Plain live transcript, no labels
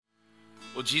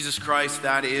Well, Jesus Christ,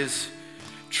 that is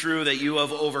true that you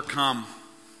have overcome.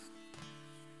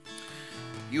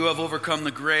 You have overcome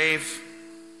the grave.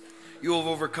 You have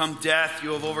overcome death.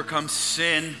 You have overcome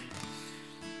sin.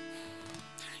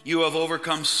 You have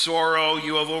overcome sorrow.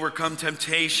 You have overcome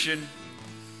temptation.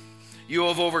 You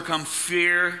have overcome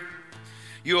fear.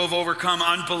 You have overcome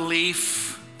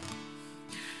unbelief.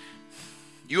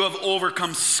 You have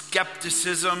overcome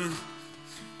skepticism.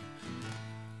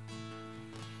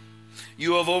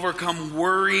 You have overcome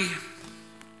worry.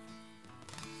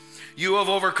 You have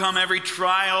overcome every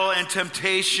trial and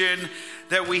temptation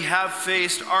that we have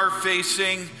faced, are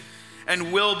facing,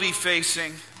 and will be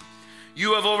facing.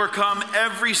 You have overcome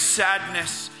every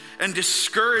sadness and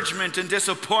discouragement and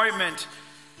disappointment.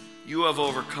 You have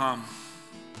overcome.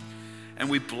 And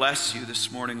we bless you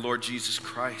this morning, Lord Jesus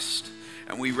Christ.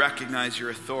 And we recognize your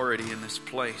authority in this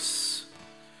place.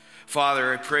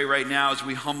 Father, I pray right now as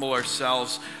we humble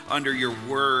ourselves under your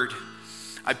word,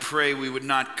 I pray we would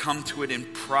not come to it in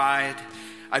pride.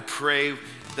 I pray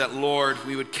that, Lord,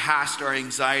 we would cast our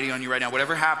anxiety on you right now.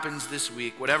 Whatever happens this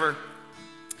week, whatever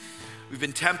we've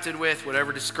been tempted with,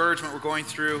 whatever discouragement we're going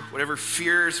through, whatever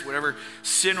fears, whatever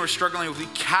sin we're struggling with, we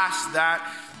cast that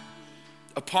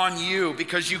upon you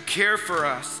because you care for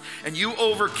us and you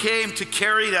overcame to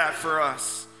carry that for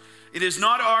us. It is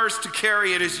not ours to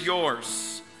carry, it is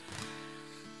yours.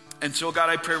 And so, God,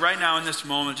 I pray right now in this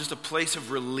moment, just a place of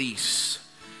release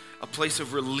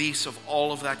of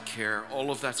all of that care, all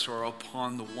of that sorrow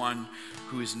upon the one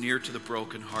who is near to the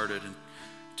brokenhearted and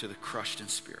to the crushed in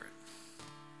spirit.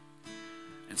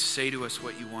 And say to us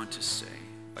what you want to say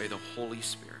by the Holy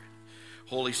Spirit.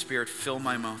 Holy Spirit, fill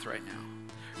my mouth right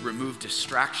now. Remove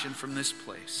distraction from this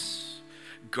place.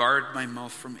 Guard my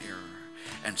mouth from error.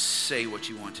 And say what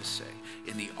you want to say.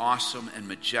 In the awesome and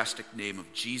majestic name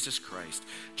of Jesus Christ.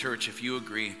 Church, if you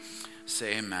agree,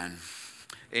 say amen.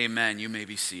 Amen. You may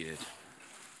be seated.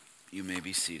 You may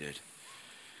be seated.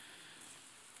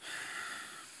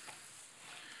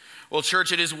 Well,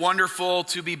 church, it is wonderful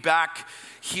to be back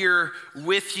here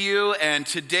with you, and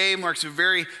today marks a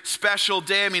very special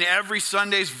day. I mean, every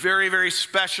Sunday is very, very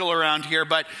special around here,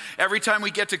 but every time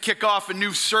we get to kick off a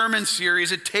new sermon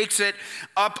series, it takes it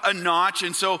up a notch,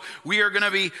 and so we are going to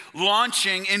be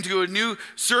launching into a new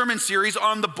sermon series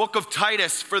on the book of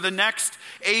Titus for the next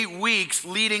 8 weeks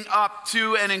leading up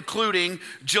to and including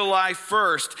July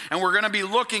 1st, and we're going to be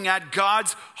looking at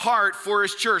God's heart for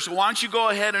his church. So why don't you go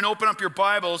ahead and open up your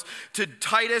Bibles to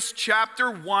Titus chapter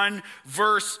 1,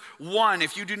 verse 1.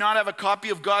 If you do not have a copy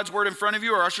of God's word in front of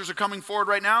you, our ushers are coming forward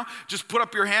right now, just put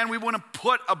up your hand. We want to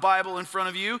put a Bible in front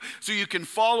of you so you can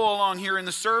follow along here in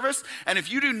the service. And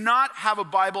if you do not have a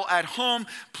Bible at home,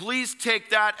 please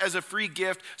take that as a free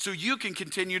gift so you can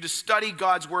continue to study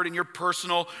God's word in your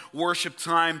personal worship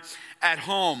time at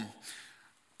home.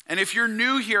 And if you're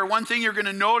new here, one thing you're going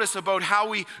to notice about how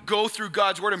we go through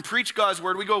God's word and preach God's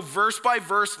word, we go verse by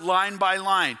verse, line by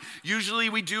line. Usually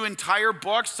we do entire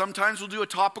books. Sometimes we'll do a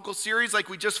topical series like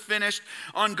we just finished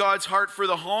on God's heart for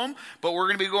the home. But we're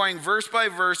going to be going verse by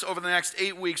verse over the next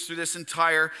 8 weeks through this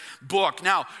entire book.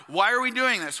 Now, why are we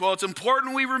doing this? Well, it's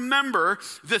important we remember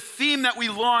the theme that we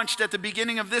launched at the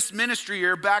beginning of this ministry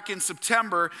year back in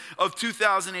September of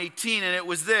 2018. And it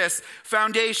was this: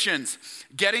 foundations,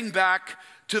 getting back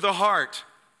to the heart.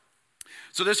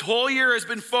 So this whole year has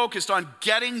been focused on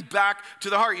getting back to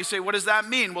the heart. You say, what does that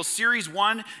mean? Well, series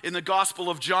 1 in the Gospel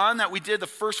of John that we did the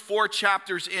first 4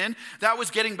 chapters in, that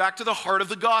was getting back to the heart of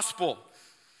the gospel.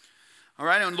 All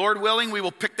right, and Lord willing, we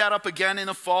will pick that up again in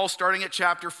the fall, starting at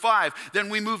chapter 5. Then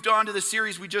we moved on to the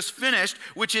series we just finished,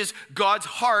 which is God's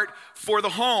heart for the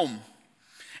home.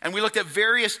 And we looked at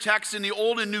various texts in the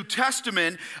Old and New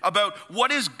Testament about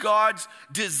what is God's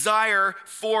desire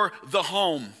for the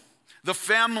home, the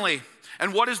family,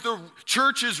 and what is the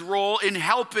church's role in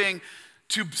helping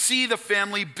to see the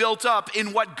family built up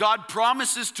in what God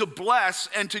promises to bless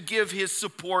and to give his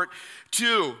support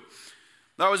to.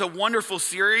 That was a wonderful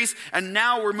series, and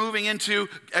now we're moving into,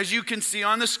 as you can see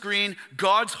on the screen,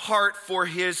 God's heart for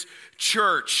his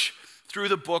church through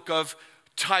the book of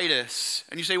Titus.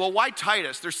 And you say, well, why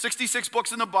Titus? There's 66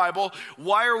 books in the Bible.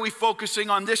 Why are we focusing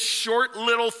on this short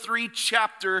little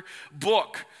 3-chapter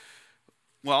book?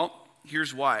 Well,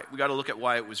 here's why. We got to look at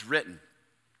why it was written.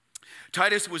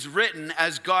 Titus was written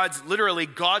as God's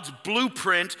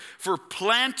blueprint for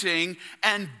planting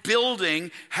and building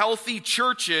healthy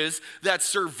churches that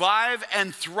survive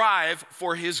and thrive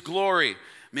for his glory.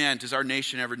 Man, does our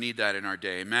nation ever need that in our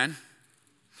day, amen?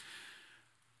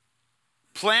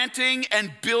 planting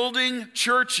and building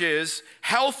churches,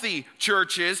 healthy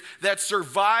churches that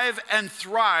survive and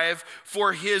thrive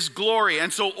for his glory.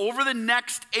 And so over the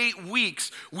next 8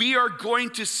 weeks, we are going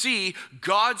to see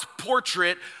God's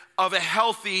portrait of a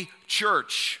healthy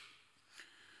church.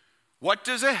 What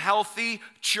does a healthy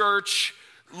church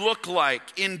look like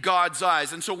in God's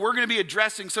eyes? And so we're going to be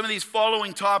addressing some of these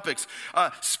following topics.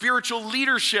 Spiritual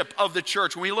leadership of the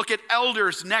church. When we look at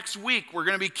elders next week, we're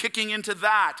going to be kicking into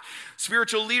that.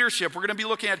 Spiritual leadership. We're going to be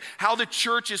looking at how the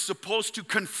church is supposed to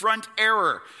confront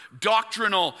error,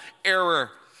 doctrinal error,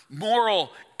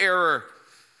 moral error.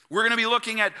 We're going to be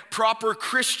looking at proper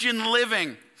Christian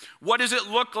living. What does it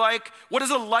look like? What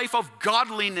does a life of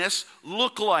godliness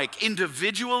look like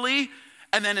individually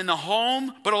and then in the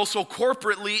home, but also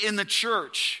corporately in the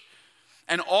church?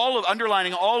 And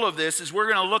underlining all of this is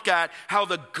we're going to look at how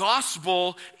the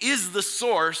gospel is the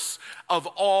source of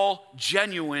all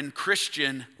genuine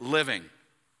Christian living.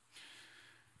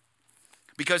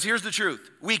 Because here's the truth.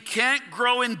 We can't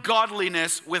grow in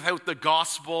godliness without the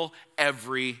gospel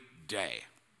every day.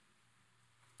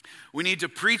 We need to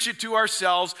preach it to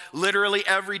ourselves literally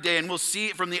every day, and we'll see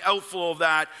it from the outflow of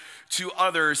that to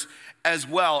others as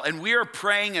well. And we are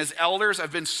praying as elders.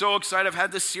 I've been so excited. I've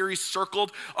had this series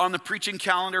circled on the preaching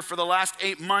calendar for the last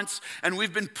 8 months, and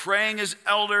we've been praying as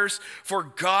elders for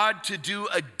God to do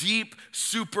a deep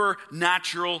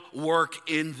supernatural work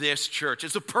in this church.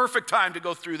 It's a perfect time to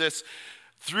go through this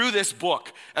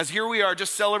book, as here we are,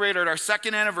 just celebrated our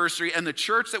 2nd anniversary, and the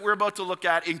church that we're about to look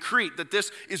at in Crete, that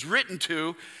this is written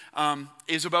to,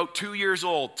 is about 3 years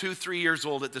old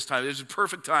at this time. It's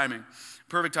perfect timing.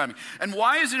 And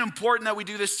why is it important that we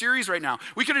do this series right now?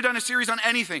 We could have done a series on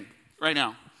anything right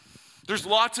now. There's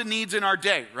lots of needs in our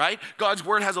day, right? God's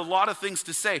word has a lot of things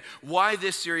to say. Why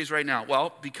this series right now?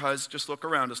 Well, because just look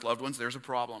around us, loved ones, there's a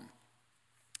problem.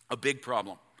 A big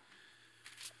problem.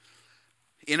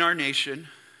 In our nation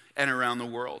and around the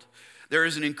world, there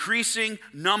is an increasing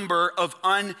number of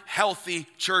unhealthy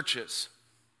churches.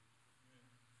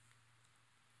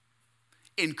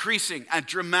 Increasing at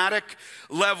dramatic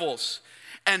levels.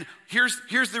 And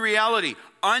here's the reality.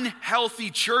 Unhealthy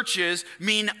churches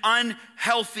mean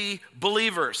unhealthy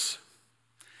believers.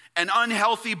 And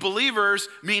unhealthy believers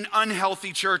mean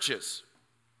unhealthy churches.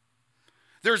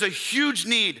 There's a huge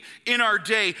need in our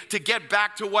day to get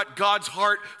back to what God's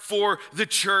heart for the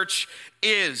church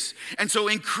is. And so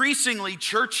increasingly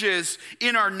churches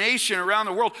in our nation, around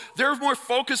the world, they're more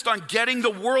focused on getting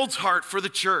the world's heart for the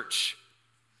church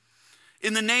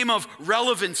in the name of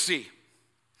relevancy.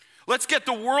 Let's get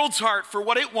the world's heart for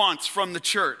what it wants from the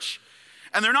church.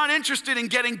 And they're not interested in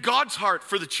getting God's heart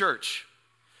for the church.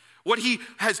 What he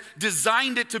has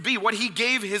designed it to be, what he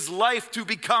gave his life to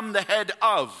become the head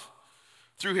of,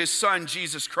 through his son,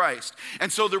 Jesus Christ.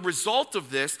 And so the result of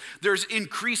this, there's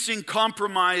increasing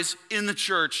compromise in the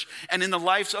church and in the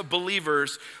lives of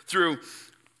believers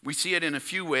we see it in a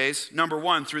few ways. Number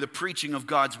one, through the preaching of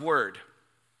God's word,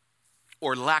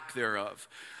 or lack thereof.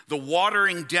 The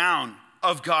watering down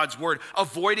of God's word,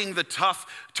 avoiding the tough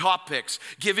topics,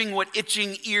 giving what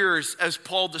itching ears, as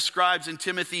Paul describes in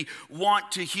Timothy,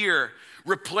 want to hear.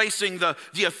 Replacing the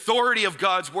authority of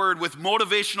God's word with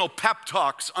motivational pep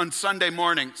talks on Sunday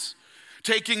mornings.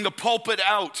 Taking the pulpit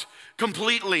out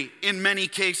completely in many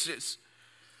cases.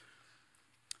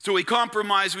 So we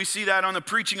compromise, we see that on the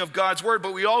preaching of God's word,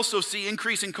 but we also see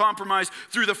increasing compromise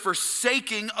through the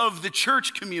forsaking of the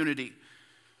church community.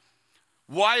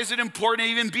 Why is it important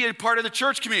to even be a part of the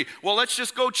church community? Well, let's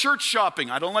just go church shopping.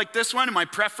 I don't like this one and my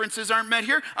preferences aren't met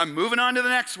here. I'm moving on to the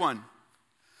next one.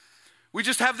 We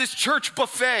just have this church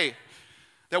buffet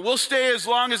that we'll stay as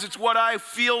long as it's what I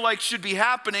feel like should be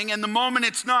happening, and the moment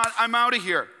it's not, I'm out of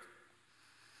here.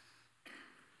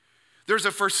 There's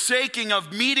a forsaking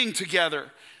of meeting together.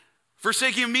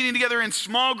 Forsaking of meeting together in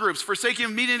small groups. Forsaking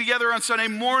of meeting together on Sunday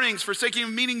mornings. Forsaking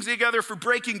of meeting together for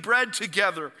breaking bread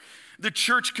together. The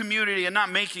church community, and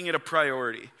not making it a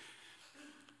priority.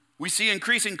 We see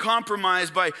increasing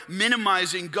compromise by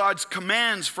minimizing God's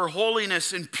commands for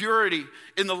holiness and purity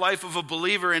in the life of a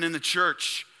believer and in the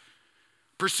church.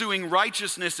 Pursuing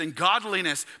righteousness and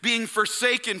godliness, being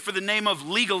forsaken for the name of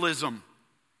legalism.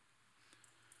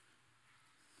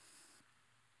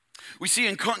 We see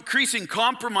increasing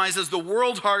compromise as the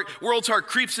world's heart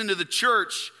creeps into the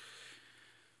church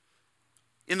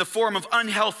in the form of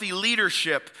unhealthy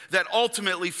leadership that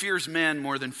ultimately fears man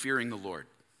more than fearing the Lord.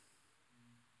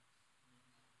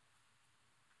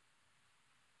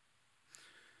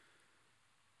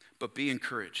 But be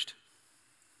encouraged.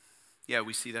 Yeah,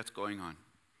 we see that's going on.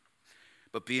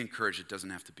 But be encouraged, it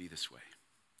doesn't have to be this way.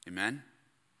 Amen?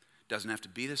 Doesn't have to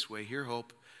be this way here,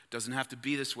 Hope. Doesn't have to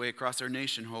be this way across our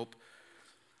nation, Hope.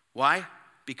 Why?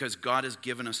 Because God has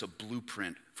given us a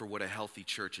blueprint for what a healthy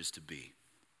church is to be.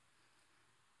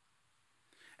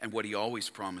 And what he always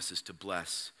promises to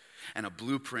bless. And a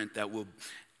blueprint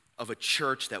of a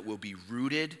church that will be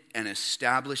rooted and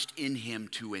established in him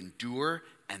to endure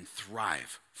and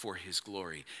thrive for his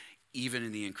glory, even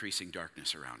in the increasing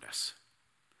darkness around us.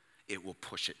 It will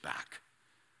push it back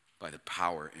by the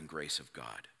power and grace of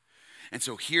God. And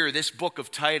so here, this book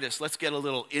of Titus, let's get a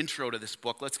little intro to this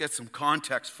book. Let's get some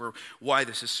context for why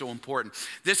this is so important.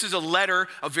 This is a letter,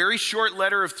 a very short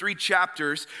letter of 3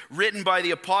 chapters, written by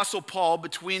the Apostle Paul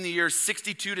between the years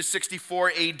 62 to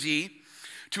 64 AD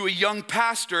to a young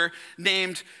pastor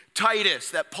named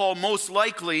Titus that Paul most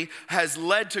likely has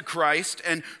led to Christ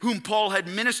and whom Paul had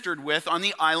ministered with on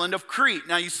the island of Crete.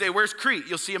 Now you say, where's Crete?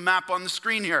 You'll see a map on the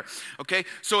screen here. Okay,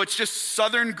 so it's just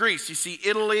southern Greece. You see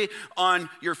Italy on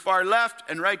your far left,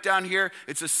 and right down here,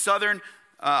 it's a southern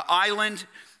island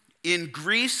in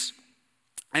Greece.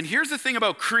 And here's the thing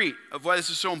about Crete, of why this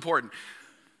is so important.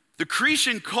 The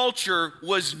Cretan culture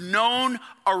was known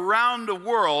around the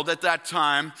world at that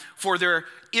time for their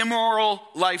immoral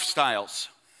lifestyles.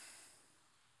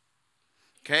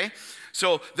 Okay?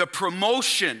 So the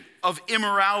promotion of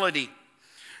immorality.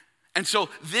 And so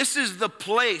this is the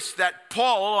place that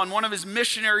Paul, on one of his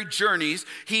missionary journeys,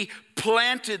 he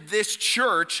planted this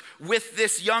church with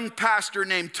this young pastor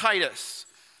named Titus.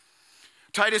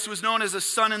 Titus was known as a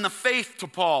son in the faith to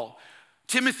Paul.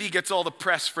 Timothy gets all the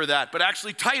press for that, but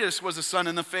actually Titus was a son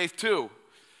in the faith too.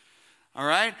 All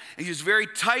right? And he was very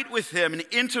tight with him and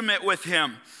intimate with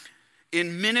him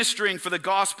in ministering for the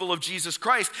gospel of Jesus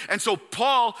Christ. And so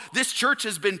Paul, this church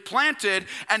has been planted,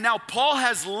 and now Paul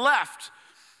has left.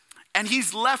 And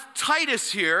he's left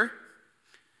Titus here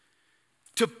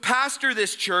to pastor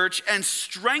this church and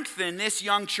strengthen this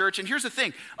young church. And here's the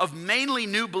thing, of mainly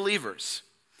new believers.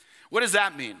 What does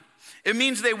that mean? It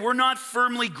means they were not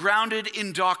firmly grounded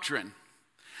in doctrine.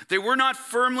 They were not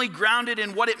firmly grounded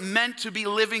in what it meant to be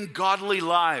living godly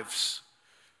lives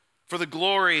for the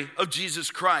glory of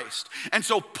Jesus Christ. And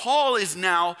so Paul is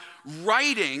now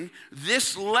writing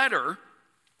this letter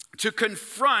to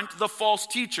confront the false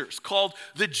teachers called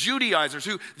the Judaizers,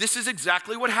 who this is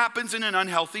exactly what happens in an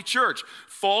unhealthy church.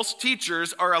 False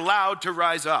teachers are allowed to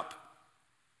rise up.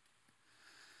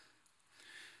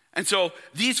 And so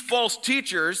these false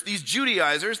teachers, these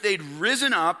Judaizers, they'd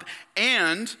risen up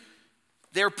and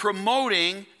they're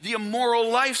promoting the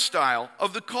immoral lifestyle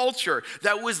of the culture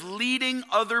that was leading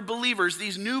other believers,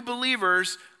 these new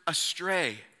believers,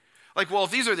 astray. Like, well,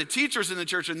 if these are the teachers in the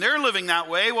church and they're living that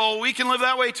way, well, we can live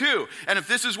that way too. And if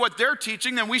this is what they're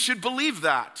teaching, then we should believe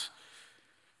that.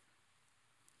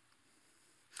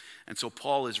 And so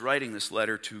Paul is writing this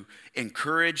letter to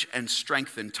encourage and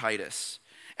strengthen Titus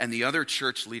and the other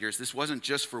church leaders. This wasn't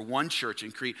just for one church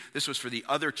in Crete. This was for the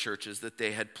other churches that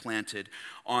they had planted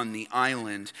on the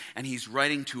island. And he's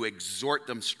writing to exhort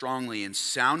them strongly in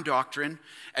sound doctrine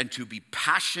and to be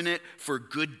passionate for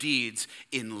good deeds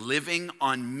in living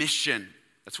on mission.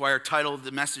 That's why our title of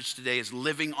the message today is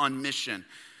Living on Mission.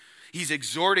 He's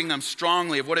exhorting them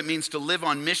strongly of what it means to live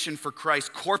on mission for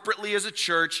Christ, corporately as a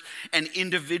church and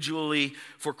individually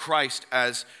for Christ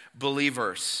as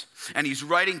believers. And he's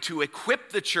writing to equip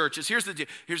the churches. Here's the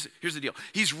deal.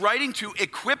 He's writing to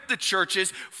equip the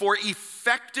churches for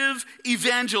effective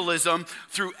evangelism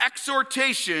through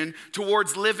exhortation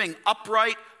towards living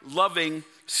upright, loving,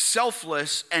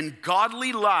 selfless, and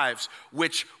godly lives,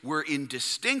 which were in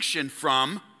distinction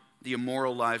from the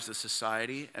immoral lives of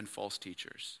society and false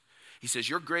teachers. He says,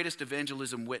 your greatest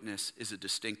evangelism witness is a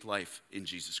distinct life in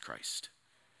Jesus Christ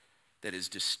that is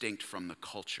distinct from the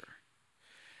culture.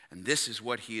 And this is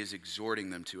what he is exhorting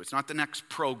them to. It's not the next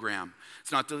program.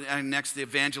 It's not the next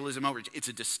evangelism outreach. It's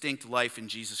a distinct life in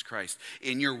Jesus Christ.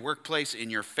 In your workplace,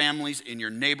 in your families, in your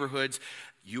neighborhoods,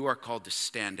 you are called to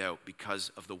stand out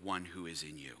because of the one who is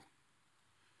in you.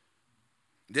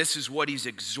 This is what he's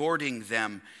exhorting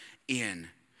them in.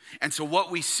 And so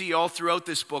what we see all throughout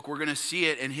this book, we're going to see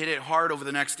it and hit it hard over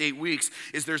the next 8 weeks,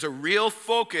 is there's a real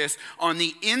focus on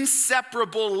the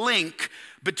inseparable link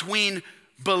between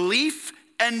belief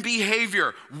and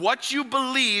behavior. What you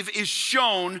believe is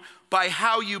shown by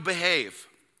how you behave.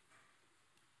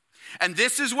 And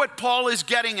this is what Paul is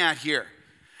getting at here.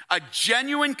 A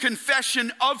genuine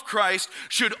confession of Christ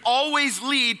should always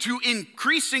lead to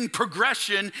increasing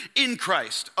progression in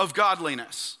Christ of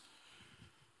godliness.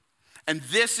 And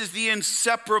this is the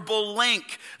inseparable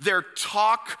link. Their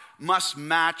talk must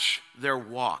match their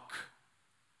walk.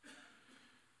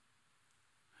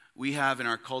 We have in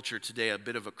our culture today a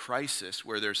bit of a crisis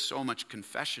where there's so much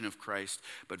confession of Christ,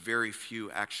 but very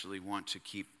few actually want to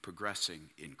keep progressing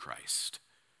in Christ.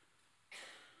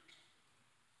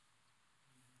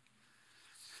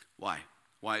 Why?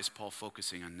 Why is Paul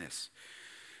focusing on this?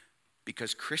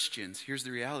 Because Christians, here's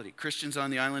the reality. Christians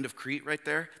on the island of Crete right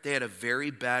there, they had a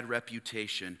very bad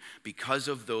reputation because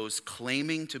of those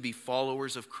claiming to be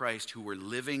followers of Christ who were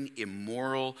living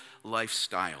immoral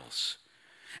lifestyles.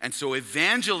 And so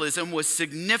evangelism was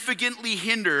significantly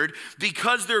hindered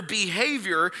because their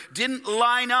behavior didn't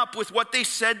line up with what they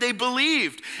said they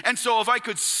believed. And so if I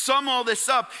could sum all this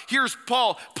up, here's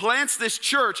Paul, plants this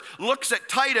church, looks at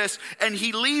Titus, and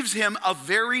he leaves him a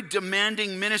very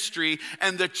demanding ministry.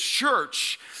 And the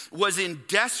church was in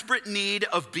desperate need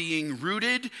of being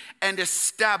rooted and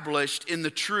established in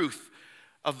the truth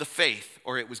of the faith,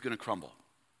 or it was going to crumble.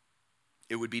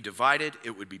 It would be divided,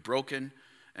 it would be broken,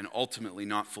 and ultimately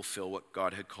not fulfill what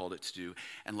God had called it to do.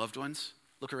 And loved ones,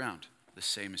 look around. The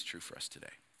same is true for us today.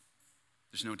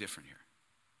 There's no different here.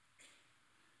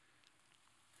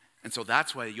 And so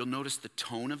that's why you'll notice the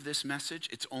tone of this message.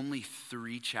 It's only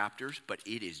 3 chapters, but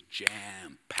it is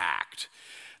jam-packed.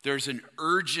 There's an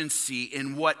urgency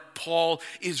in what Paul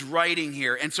is writing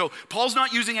here. And so Paul's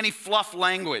not using any fluff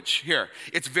language here.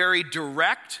 It's very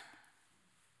direct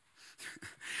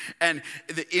and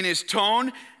in his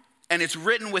tone. And it's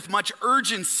written with much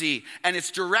urgency, and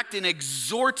it's direct in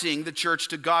exhorting the church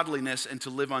to godliness and to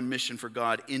live on mission for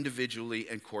God individually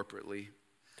and corporately.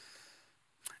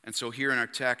 And so here in our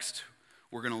text,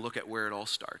 we're going to look at where it all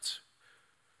starts,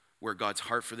 where God's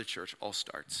heart for the church all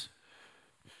starts.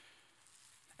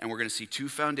 And we're going to see 2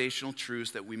 foundational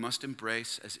truths that we must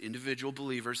embrace as individual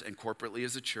believers and corporately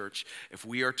as a church if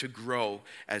we are to grow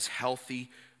as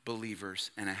healthy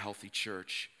believers and a healthy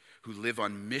church who live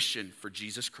on mission for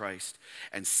Jesus Christ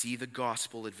and see the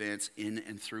gospel advance in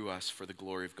and through us for the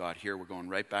glory of God. Here, we're going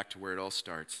right back to where it all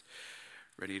starts.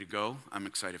 Ready to go? I'm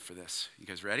excited for this. You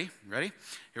guys ready? Ready?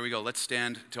 Here we go. Let's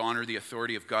stand to honor the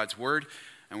authority of God's word.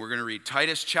 And we're going to read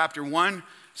Titus chapter 1,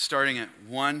 starting at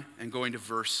 1 and going to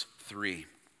verse 3.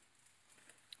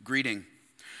 Greeting.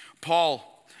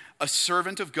 Paul, a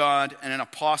servant of God and an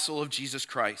apostle of Jesus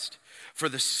Christ, for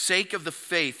the sake of the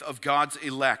faith of God's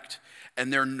elect,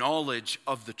 and their knowledge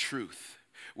of the truth,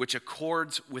 which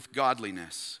accords with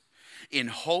godliness, in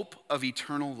hope of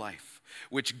eternal life,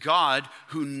 which God,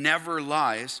 who never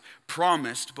lies,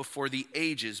 promised before the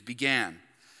ages began,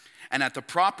 and at the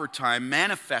proper time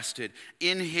manifested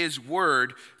in his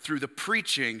word through the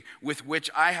preaching with which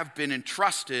I have been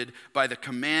entrusted by the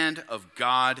command of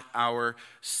God our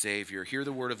Savior. Hear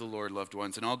the word of the Lord, loved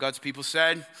ones. And all God's people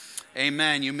said,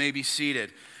 amen. You may be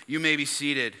seated. You may be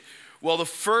seated. Well, the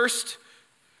first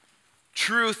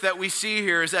truth that we see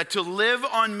here is that to live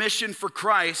on mission for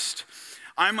Christ,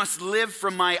 I must live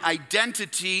from my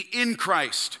identity in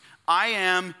Christ. I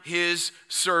am his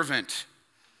servant.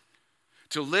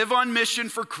 To live on mission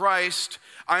for Christ,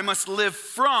 I must live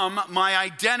from my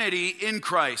identity in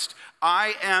Christ.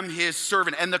 I am his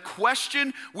servant. And the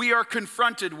question we are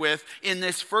confronted with in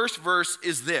this first verse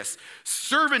is this: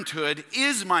 servanthood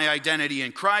is my identity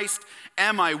in Christ.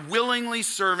 Am I willingly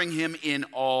serving him in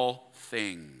all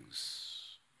things?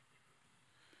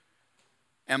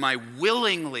 Am I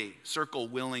willingly, circle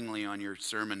willingly on your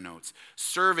sermon notes,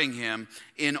 serving him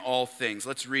in all things?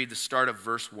 Let's read the start of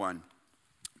verse 1.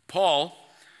 Paul,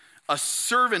 a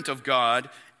servant of God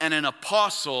and an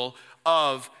apostle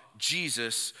of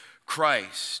Jesus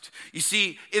Christ. You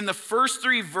see, in the first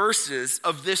 3 verses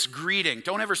of this greeting,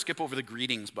 don't ever skip over the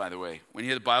greetings, by the way. When you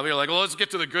hear the Bible, you're like, well, let's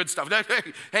get to the good stuff.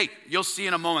 Hey, you'll see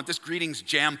in a moment, this greeting's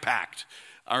jam-packed.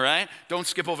 All right? Don't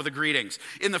skip over the greetings.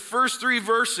 In the first 3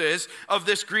 verses of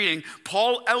this greeting,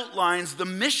 Paul outlines the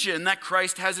mission that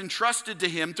Christ has entrusted to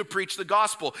him to preach the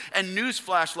gospel. And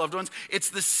newsflash, loved ones, it's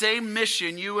the same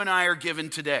mission you and I are given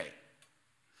today.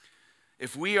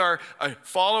 If we are a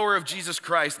follower of Jesus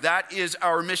Christ, that is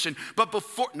our mission. But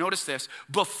notice this,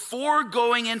 before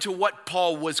going into what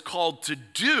Paul was called to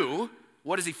do,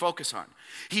 what does he focus on?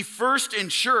 He first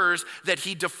ensures that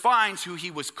he defines who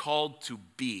he was called to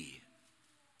be.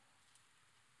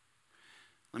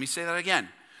 Let me say that again.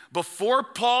 Before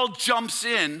Paul jumps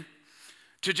in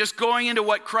to just going into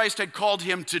what Christ had called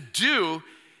him to do,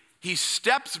 he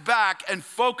steps back and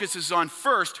focuses on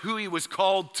first who he was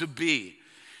called to be.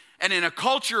 And in a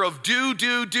culture of do,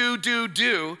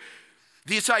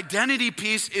 this identity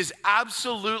piece is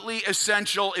absolutely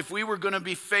essential if we were going to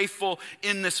be faithful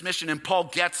in this mission. And Paul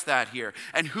gets that here.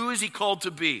 And who is he called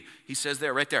to be? He says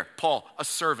there, right there, Paul, a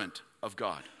servant of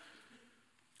God.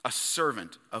 A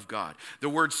servant of God. The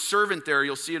word servant there,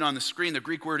 you'll see it on the screen. The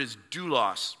Greek word is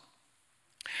doulos.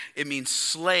 It means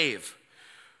slave,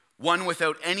 one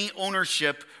without any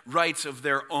ownership rights of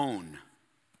their own.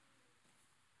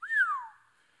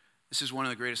 This is one of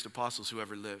the greatest apostles who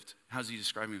ever lived. How does he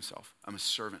describe himself? I'm a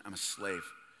servant, I'm a slave.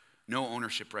 No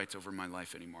ownership rights over my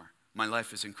life anymore. My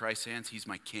life is in Christ's hands, he's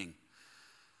my king.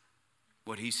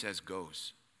 What he says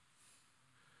goes.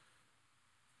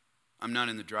 I'm not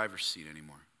in the driver's seat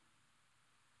anymore.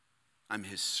 I'm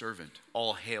his servant.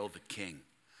 All hail the king.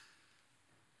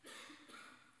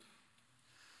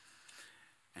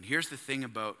 And here's the thing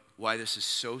about why this is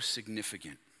so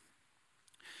significant.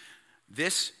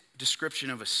 This description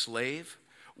of a slave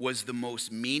was the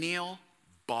most menial,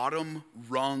 bottom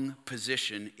rung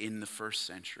position in the first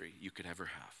century you could ever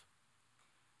have.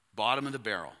 Bottom of the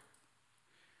barrel.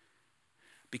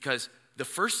 Because the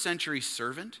first century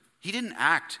servant, he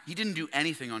didn't do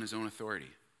anything on his own authority.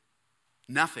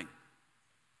 Nothing.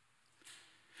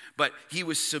 But he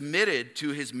was submitted to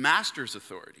his master's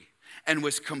authority and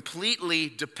was completely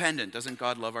dependent. Doesn't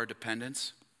God love our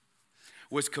dependence?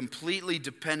 Was completely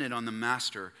dependent on the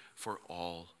master for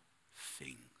all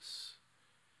things.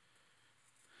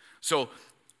 So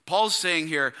Paul's saying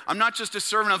here, I'm not just a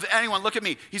servant of anyone. Look at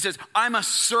me. He says, I'm a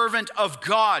servant of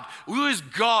God. Who is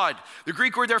God? The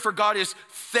Greek word there for God is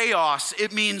theos.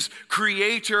 It means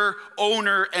creator,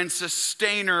 owner, and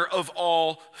sustainer of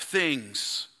all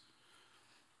things.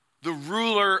 The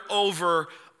ruler over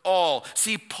all.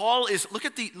 See, Paul is, look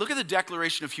at the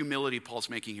declaration of humility Paul's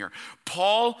making here.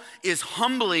 Paul is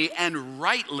humbly and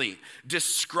rightly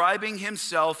describing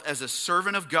himself as a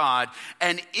servant of God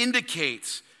and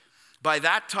indicates by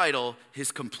that title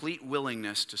his complete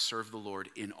willingness to serve the Lord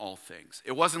in all things.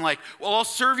 It wasn't like, well, I'll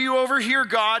serve you over here,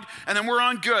 God, and then we're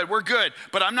good,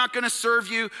 but I'm not going to serve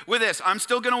you with this. I'm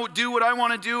still going to do what I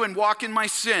want to do and walk in my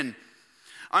sin.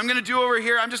 I'm going to do over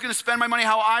here, I'm just going to spend my money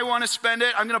how I want to spend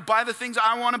it. I'm going to buy the things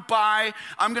I want to buy.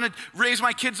 I'm going to raise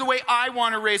my kids the way I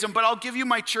want to raise them, but I'll give you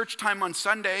my church time on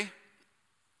Sunday.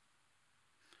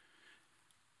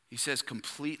 He says,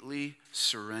 completely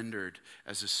surrendered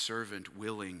as a servant,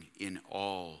 willing in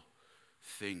all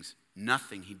things.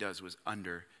 Nothing he does was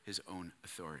under his own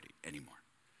authority anymore.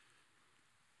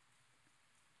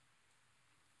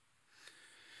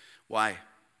 Why?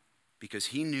 Because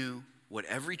he knew what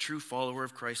every true follower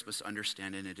of Christ must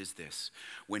understand, and it is this.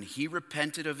 When he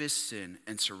repented of his sin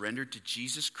and surrendered to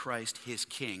Jesus Christ, his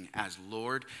King, as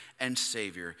Lord and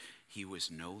Savior, he was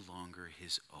no longer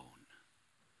his own.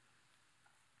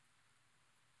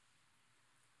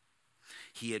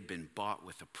 He had been bought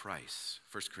with a price.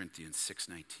 1 Corinthians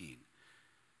 6:19.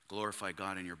 Glorify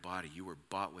God in your body. You were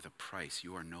bought with a price.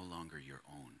 You are no longer your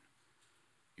own.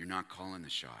 You're not calling the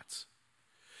shots.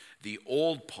 The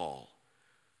old Paul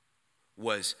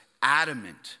was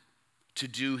adamant to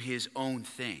do his own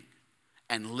thing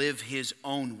and live his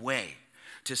own way,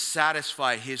 to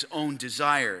satisfy his own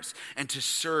desires and to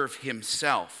serve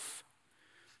himself.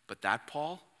 But that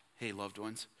Paul, hey loved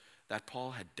ones, that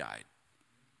Paul had died.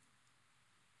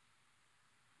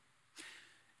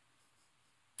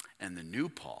 And the new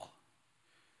Paul,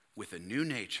 with a new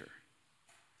nature,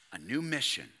 a new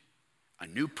mission, a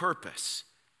new purpose,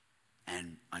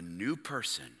 and a new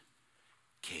person,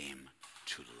 came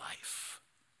to life.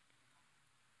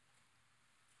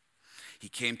 He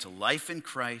came to life in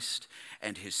Christ,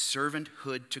 and his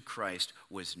servanthood to Christ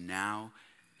was now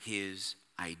his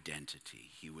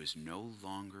identity. He was no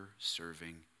longer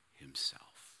serving himself.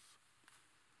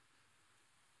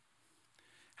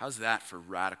 How's that for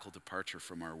radical departure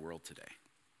from our world today?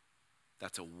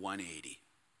 That's a 180.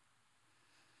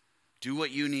 Do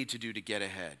what you need to do to get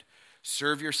ahead.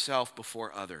 Serve yourself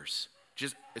before others.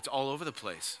 It's all over the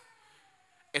place.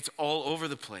 It's all over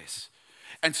the place.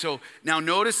 And so now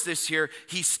notice this here.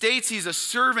 He states he's a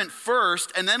servant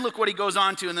first, and then look what he goes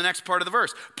on to in the next part of the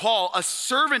verse. Paul, a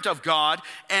servant of God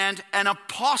and an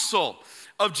apostle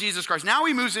of Jesus Christ. Now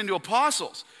he moves into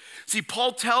apostles. See,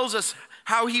 Paul tells us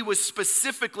how he was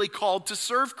specifically called to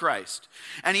serve Christ.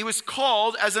 And he was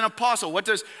called as an apostle. What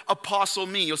does apostle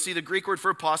mean? You'll see the Greek word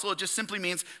for apostle. It just simply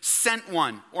means sent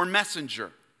one or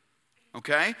messenger.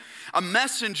 Okay? A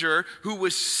messenger who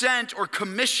was sent or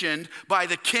commissioned by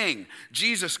the King,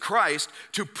 Jesus Christ,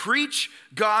 to preach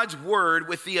God's word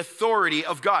with the authority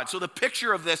of God. So the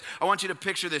picture of this, I want you to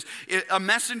picture this, a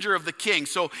messenger of the king.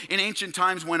 So in ancient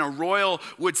times when a royal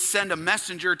would send a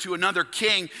messenger to another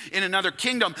king in another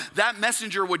kingdom, that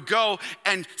messenger would go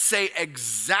and say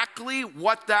exactly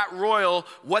what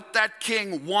that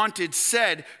king wanted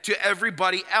said to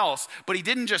everybody else. But he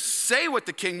didn't just say what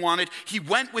the king wanted, he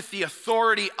went with the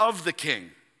authority of the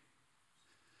king.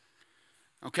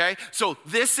 Okay? So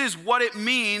this is what it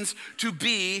means to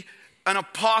be an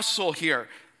apostle here.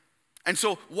 And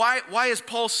so why is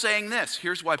Paul saying this?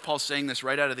 Here's why Paul's saying this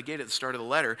right out of the gate at the start of the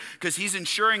letter. Because he's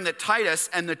ensuring that Titus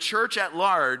and the church at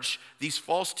large, these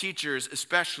false teachers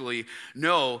especially,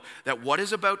 know that what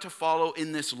is about to follow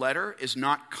in this letter is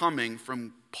not coming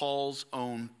from Paul's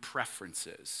own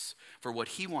preferences for what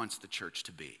he wants the church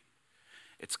to be.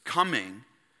 It's coming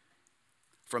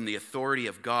from the authority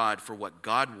of God for what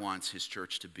God wants his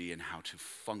church to be and how to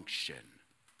function.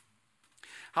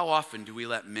 How often do we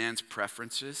let man's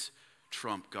preferences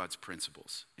trump God's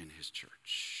principles in his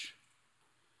church?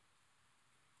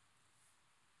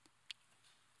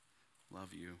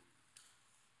 Love you.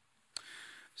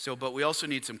 But we also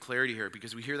need some clarity here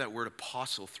because we hear that word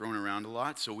apostle thrown around a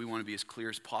lot, so we want to be as clear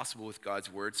as possible with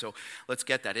God's word. So let's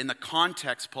get that. In the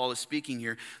context Paul is speaking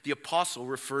here, the apostle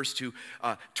refers to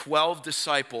 12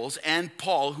 disciples and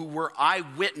Paul who were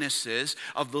eyewitnesses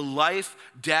of the life,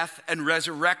 death, and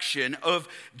resurrection of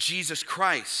Jesus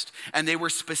Christ. And they were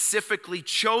specifically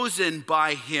chosen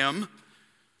by him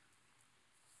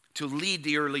to lead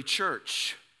the early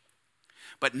church.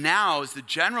 But now, as the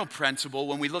general principle,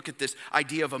 when we look at this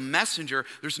idea of a messenger,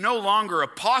 there's no longer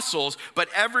apostles, but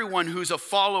everyone who's a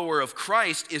follower of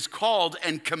Christ is called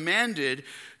and commanded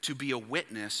to be a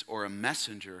witness or a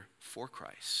messenger for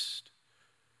Christ.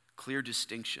 Clear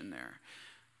distinction there.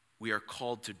 We are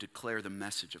called to declare the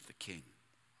message of the King.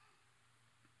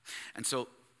 And so,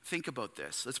 think about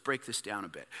this. Let's break this down a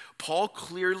bit. Paul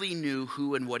clearly knew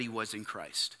who and what he was in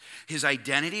Christ. His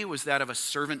identity was that of a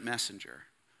servant messenger.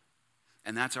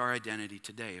 And that's our identity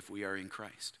today if we are in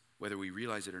Christ, whether we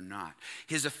realize it or not.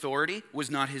 His authority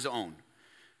was not his own.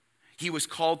 He was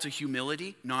called to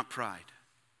humility, not pride.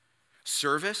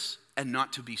 Service and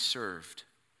not to be served.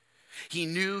 He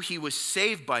knew he was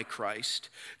saved by Christ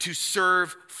to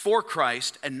serve for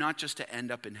Christ and not just to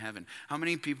end up in heaven. How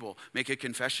many people make a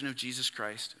confession of Jesus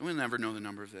Christ? We'll never know the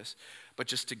number of this, but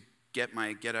just to get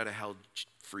my get out of hell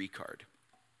free card.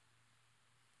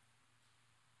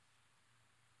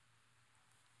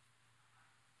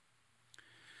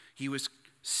 He was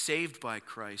saved by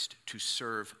Christ to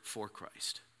serve for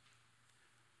Christ,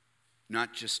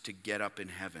 not just to get up in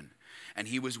heaven. And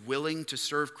he was willing to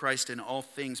serve Christ in all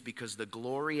things because the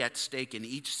glory at stake in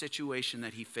each situation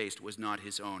that he faced was not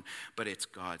his own, but it's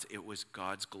God's. It was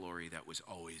God's glory that was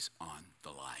always on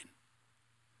the line.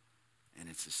 And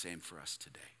it's the same for us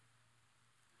today.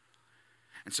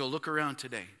 And so look around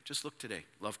today. Just look today,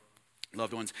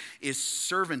 loved ones. Is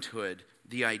servanthood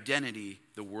the identity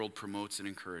the world promotes and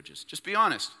encourages? Just be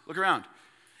honest. Look around.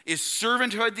 Is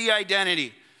servanthood the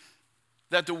identity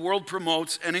that the world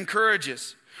promotes and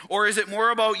encourages? Or is it more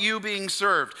about you being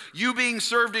served? You being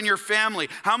served in your family?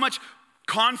 How much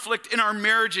conflict in our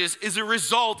marriages is a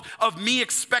result of me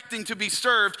expecting to be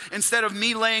served instead of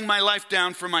me laying my life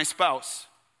down for my spouse?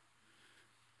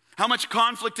 How much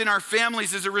conflict in our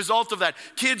families is a result of that?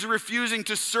 Kids refusing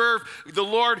to serve the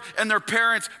Lord and their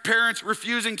parents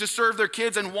refusing to serve their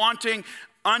kids and wanting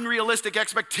unrealistic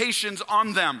expectations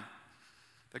on them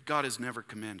that God has never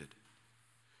commanded.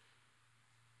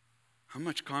 How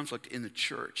much conflict in the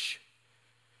church?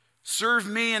 Serve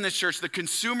me in the church, the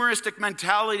consumeristic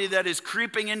mentality that is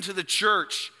creeping into the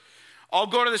church. I'll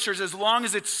go to the church as long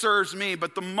as it serves me,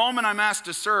 but the moment I'm asked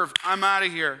to serve, I'm out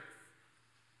of here.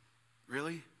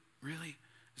 Really? Really?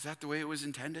 Is that the way it was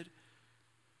intended?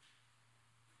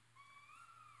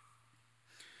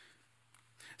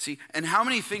 See, and how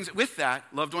many things, with that,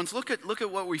 loved ones, look at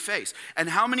what we face. And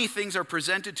how many things are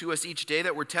presented to us each day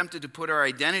that we're tempted to put our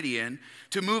identity in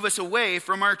to move us away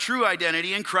from our true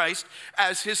identity in Christ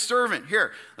as his servant.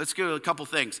 Here, let's go a couple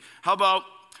things. How about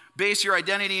base your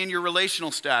identity in your relational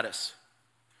status?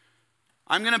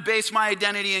 I'm going to base my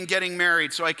identity in getting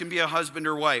married so I can be a husband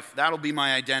or wife. That'll be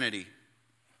my identity.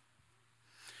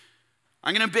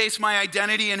 I'm going to base my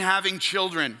identity in having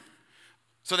children.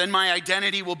 So then my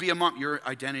identity will be a mom. Your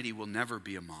identity will never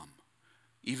be a mom.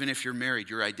 Even if you're married,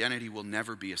 your identity will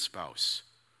never be a spouse.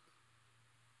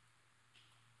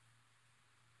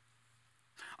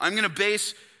 I'm going to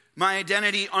base my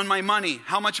identity on my money,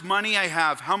 how much money I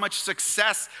have, how much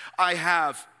success I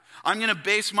have. I'm going to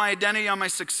base my identity on my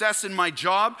success in my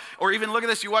job. Or even look at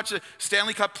this, you watch the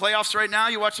Stanley Cup playoffs right now,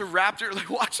 you watch the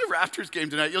Raptors game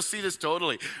tonight, you'll see this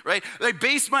totally, right? I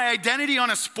base my identity on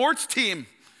a sports team.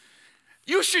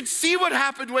 You should see what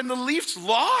happened when the Leafs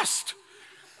lost.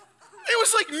 It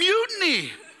was like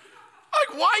mutiny.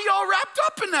 Like, why y'all wrapped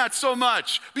up in that so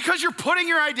much? Because you're putting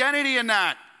your identity in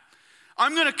that.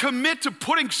 I'm going to commit to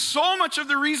putting so much of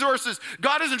the resources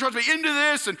God has entrusted me into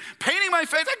this and painting my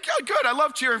face. Good, I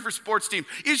love cheering for sports teams.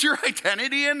 Is your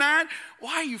identity in that?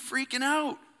 Why are you freaking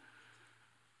out?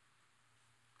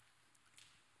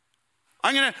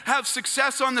 I'm going to have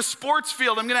success on the sports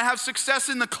field. I'm going to have success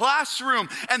in the classroom.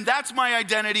 And that's my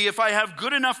identity if I have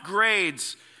good enough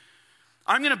grades.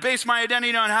 I'm going to base my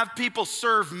identity on have people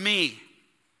serve me.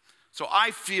 So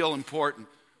I feel important.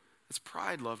 It's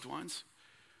pride, loved ones.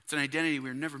 It's an identity we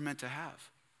were never meant to have.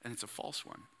 And it's a false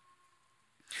one.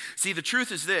 See, the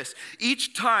truth is this.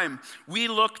 Each time we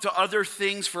look to other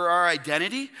things for our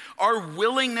identity, our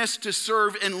willingness to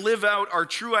serve and live out our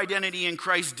true identity in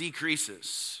Christ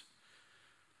decreases.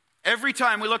 Every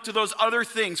time we look to those other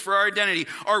things for our identity,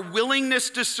 our willingness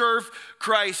to serve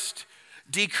Christ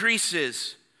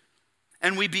decreases.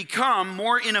 And we become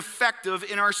more ineffective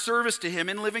in our service to him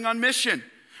in living on mission.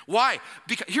 Why?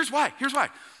 Because here's why.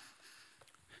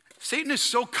 Satan is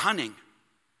so cunning.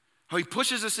 How he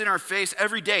pushes us in our face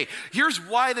every day. Here's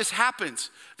why this happens,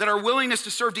 that our willingness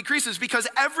to serve decreases, because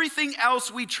everything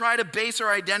else we try to base our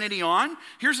identity on,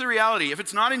 here's the reality. If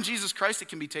it's not in Jesus Christ, it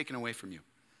can be taken away from you.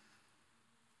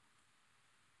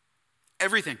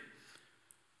 Everything.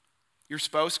 Your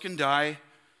spouse can die.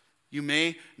 You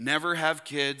may never have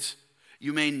kids.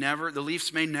 The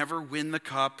Leafs may never win the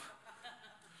cup.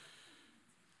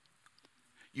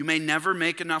 You may never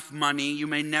make enough money. You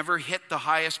may never hit the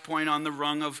highest point on the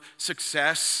rung of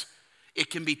success. It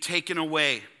can be taken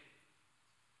away.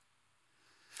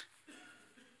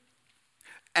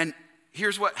 And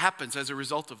here's what happens as a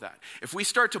result of that. If we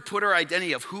start to put our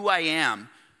identity of who I am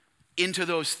into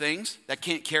those things that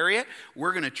can't carry it,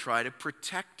 we're going to try to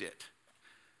protect it.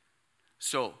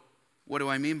 So, what do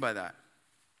I mean by that?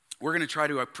 We're going to try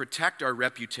to protect our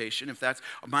reputation. If that's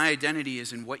my identity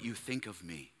is in what you think of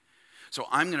me. So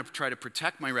I'm going to try to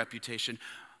protect my reputation,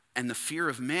 and the fear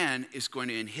of man is going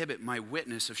to inhibit my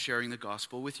witness of sharing the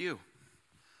gospel with you,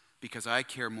 because I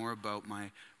care more about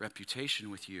my reputation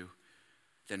with you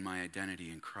than my identity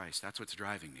in Christ. That's what's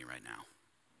driving me right now.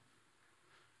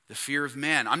 The fear of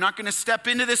man. I'm not going to step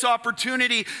into this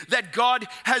opportunity that God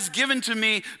has given to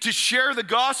me to share the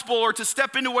gospel or to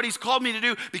step into what he's called me to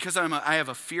do because I have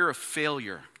a fear of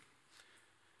failure,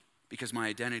 because my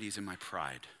identity is in my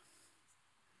pride.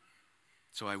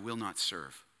 So I will not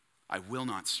serve. I will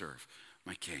not serve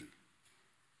my King.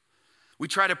 We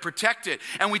try to protect it,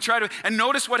 and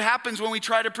notice what happens when we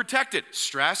try to protect it.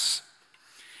 Stress,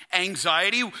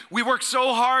 anxiety. We work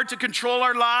so hard to control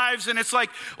our lives, and it's like,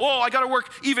 oh, I got to work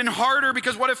even harder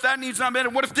because what if that needs not met,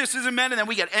 and what if this isn't met? And then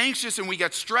we get anxious and we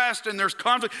get stressed, and there's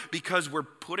conflict because we're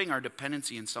putting our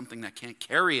dependency in something that can't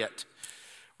carry it.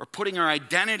 We're putting our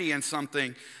identity in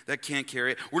something that can't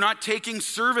carry it. We're not taking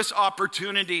service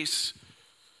opportunities.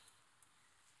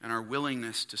 And our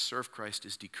willingness to serve Christ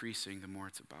is decreasing the more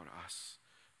it's about us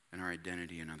and our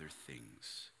identity and other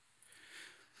things.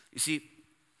 You see,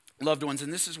 loved ones,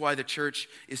 and this is why the church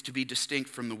is to be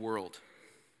distinct from the world.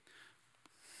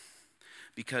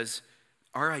 Because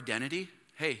our identity,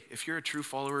 hey, if you're a true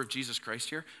follower of Jesus Christ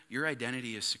here, your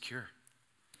identity is secure.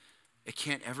 It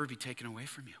can't ever be taken away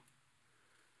from you.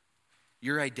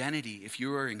 Your identity, if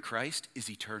you are in Christ, is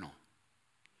eternal.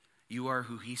 You are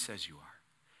who he says you are.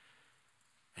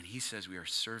 And he says we are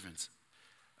servants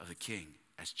of the King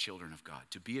as children of God.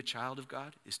 To be a child of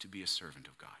God is to be a servant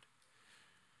of God.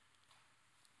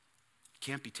 It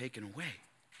can't be taken away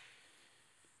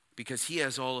because he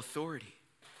has all authority.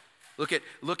 Look at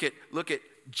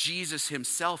Jesus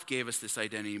himself gave us this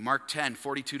identity. Mark 10,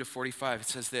 42 to 45, it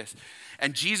says this.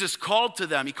 And Jesus called to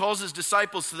them, he calls his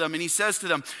disciples to them, and he says to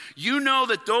them, you know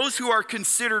that those who are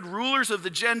considered rulers of the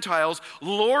Gentiles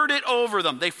lord it over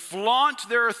them. They flaunt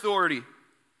their authority.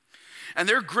 And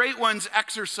their great ones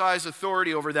exercise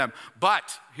authority over them.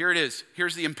 But, here it is,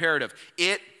 here's the imperative.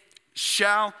 It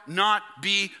shall not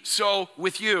be so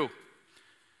with you.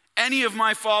 Any of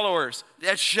my followers,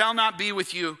 that shall not be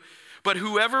with you. But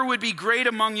whoever would be great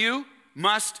among you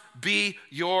must be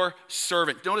your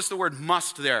servant. Notice the word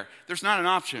must there. There's not an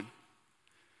option.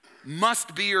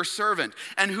 Must be your servant.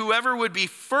 And whoever would be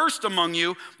first among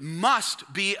you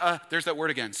must be there's that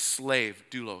word again, slave,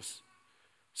 doulos.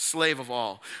 Slave of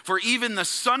all. For even the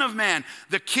Son of Man,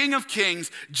 the King of Kings,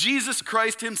 Jesus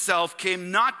Christ himself, came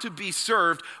not to be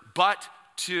served, but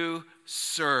to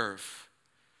serve,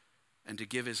 and to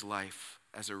give his life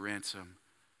as a ransom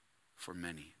for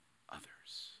many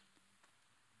others.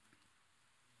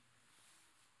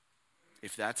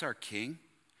 If that's our King,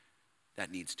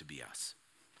 that needs to be us.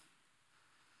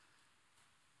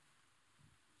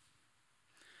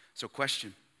 So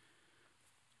question,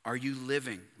 are you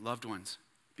living, loved ones?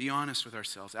 Be honest with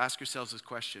ourselves. Ask yourselves this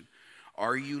question.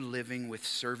 Are you living with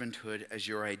servanthood as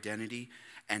your identity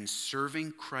and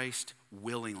serving Christ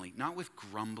willingly? Not with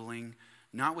grumbling,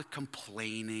 not with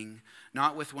complaining,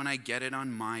 not with when I get it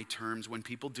on my terms, when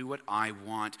people do what I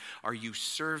want. Are you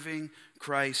serving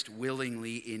Christ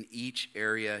willingly in each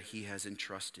area he has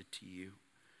entrusted to you?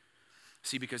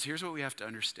 See, because here's what we have to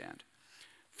understand.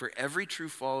 For every true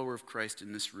follower of Christ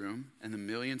in this room and the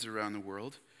millions around the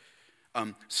world,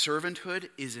 servanthood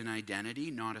is an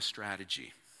identity, not a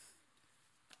strategy.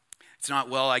 It's not,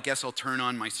 well, I guess I'll turn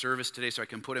on my service today so I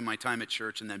can put in my time at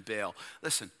church and then bail.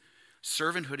 Listen,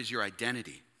 servanthood is your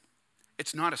identity.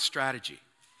 It's not a strategy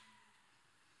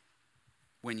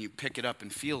when you pick it up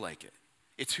and feel like it.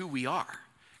 It's who we are,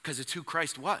 because it's who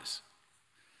Christ was.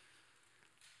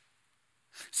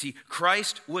 See,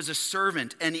 Christ was a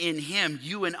servant, and in him,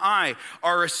 you and I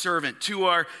are a servant to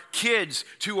our kids,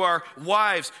 to our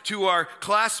wives, to our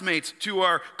classmates, to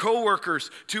our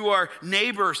coworkers, to our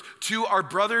neighbors, to our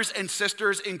brothers and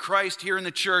sisters in Christ here in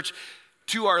the church,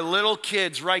 to our little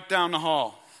kids right down the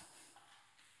hall.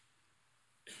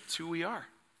 It's who we are,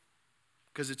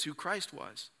 because it's who Christ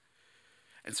was.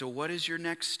 And so what is your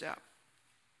next step?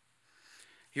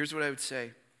 Here's what I would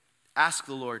say. Ask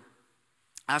the Lord.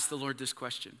 Ask the Lord this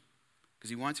question, because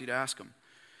he wants you to ask him.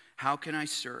 How can I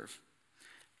serve?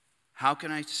 How can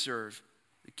I serve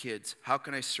the kids? How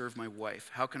can I serve my wife?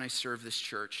 How can I serve this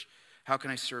church? How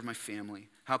can I serve my family?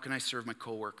 How can I serve my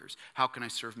coworkers? How can I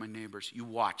serve my neighbors? You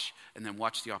watch, and then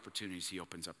watch the opportunities he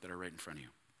opens up that are right in front of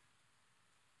you.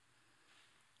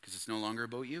 Because it's no longer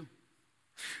about you.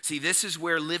 See, this is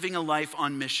where living a life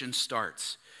on mission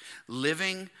starts.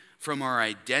 Living from our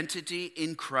identity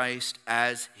in Christ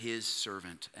as his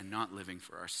servant and not living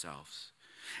for ourselves.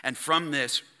 And from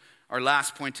this, our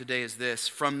last point today is this.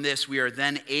 From this, we are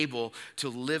then able to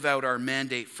live out our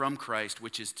mandate from Christ,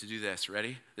 which is to do this.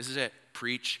 Ready? This is it.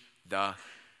 Preach the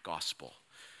gospel.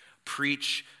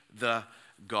 Preach the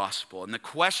gospel. And the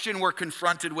question we're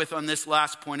confronted with on this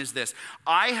last point is this.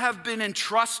 I have been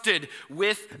entrusted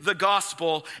with the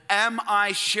gospel. Am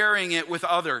I sharing it with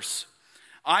others?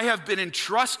 I have been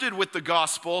entrusted with the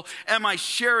gospel. Am I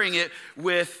sharing it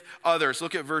with others?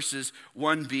 Look at verses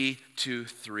 1b to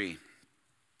 3.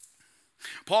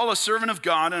 Paul, a servant of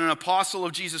God and an apostle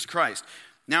of Jesus Christ.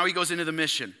 Now he goes into the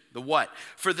mission. The what?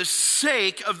 For the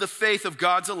sake of the faith of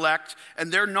God's elect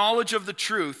and their knowledge of the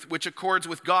truth, which accords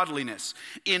with godliness,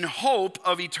 in hope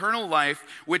of eternal life,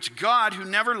 which God, who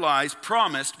never lies,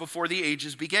 promised before the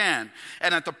ages began,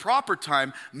 and at the proper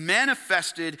time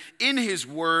manifested in his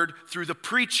word through the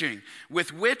preaching,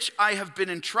 with which I have been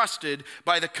entrusted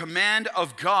by the command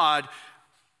of God,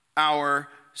 our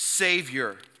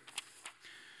Savior.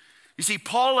 You see,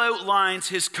 Paul outlines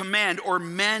his command or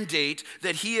mandate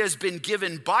that he has been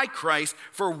given by Christ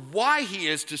for why he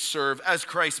is to serve as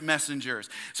Christ's messengers.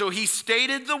 So he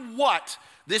stated the what.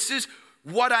 This is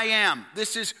what I am.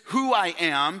 This is who I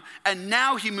am. And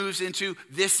now he moves into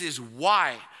this is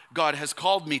why God has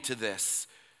called me to this.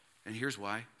 And here's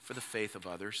why. For the faith of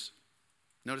others.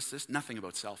 Notice this, nothing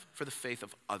about self. For the faith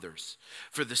of others.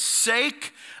 For the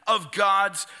sake of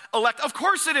God's elect. Of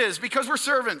course it is, because we're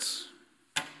servants.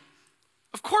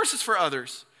 Of course it's for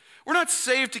others. We're not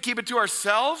saved to keep it to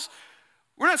ourselves.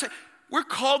 We're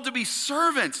called to be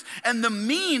servants. And the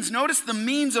means, notice the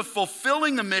means of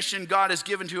fulfilling the mission God has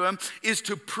given to him is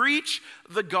to preach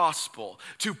the gospel,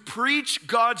 to preach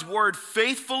God's word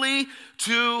faithfully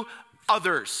to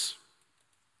others.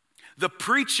 The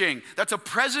preaching, that's a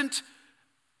present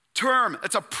term.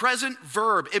 It's a present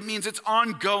verb. It means it's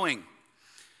ongoing.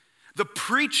 The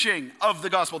preaching of the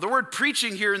gospel. The word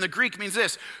preaching here in the Greek means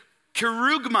this.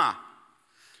 Kerugma.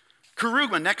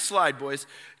 Kerugma, next slide, boys.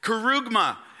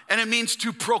 Kerugma, and it means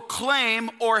to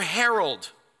proclaim or herald.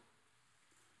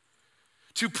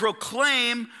 To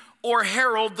proclaim or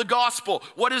herald the gospel.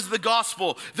 What is the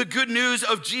gospel? The good news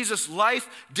of Jesus' life,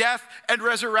 death, and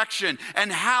resurrection.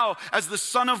 And how, as the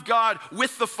Son of God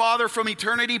with the Father from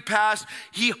eternity past,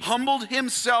 he humbled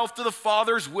himself to the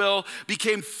Father's will,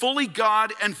 became fully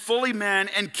God and fully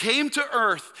man, and came to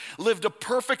earth, lived a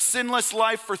perfect sinless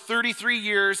life for 33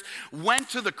 years, went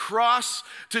to the cross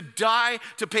to die,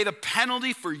 to pay the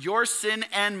penalty for your sin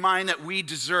and mine that we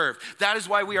deserve. That is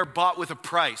why we are bought with a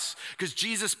price, because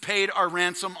Jesus paid our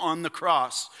ransom on the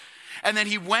cross. And then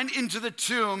he went into the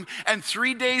tomb, and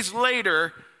 3 days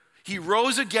later, he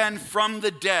rose again from the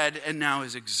dead and now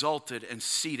is exalted and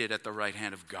seated at the right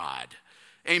hand of God.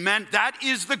 Amen. That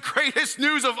is the greatest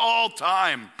news of all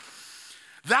time.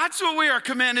 That's what we are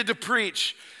commanded to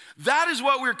preach. That is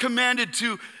what we're commanded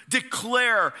to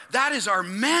declare. That is our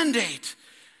mandate.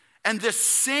 And the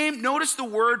same, notice the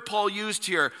word Paul used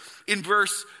here in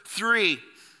verse 3.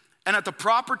 and at the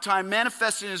proper time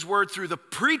manifesting his word through the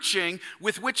preaching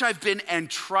with which I've been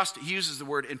entrusted. He uses the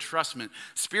word entrustment.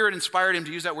 Spirit inspired him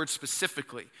to use that word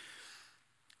specifically.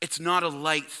 It's not a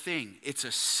light thing. It's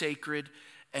a sacred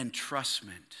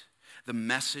entrustment. The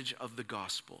message of the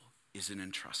gospel is an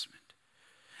entrustment.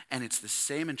 And it's the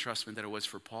same entrustment that it was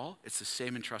for Paul. It's the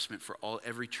same entrustment for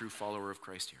every true follower of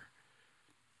Christ here.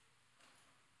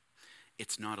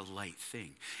 It's not a light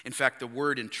thing. In fact, the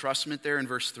word entrustment there in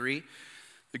verse 3,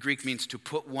 the Greek means to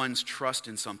put one's trust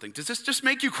in something. Does this just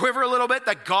make you quiver a little bit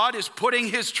that God is putting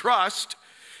his trust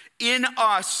in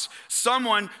us,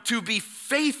 someone to be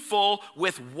faithful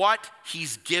with what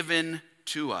he's given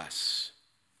to us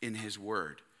in his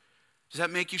word? Does that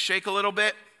make you shake a little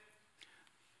bit?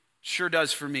 Sure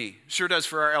does for me. Sure does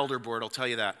for our elder board, I'll tell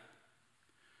you that.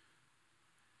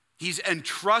 He's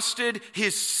entrusted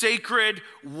his sacred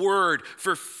word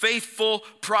for faithful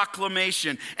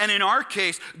proclamation. And in our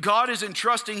case, God is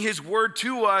entrusting his word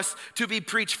to us to be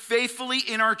preached faithfully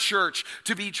in our church,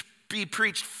 to be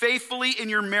preached faithfully in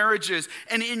your marriages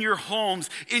and in your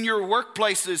homes, in your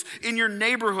workplaces, in your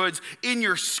neighborhoods, in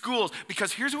your schools.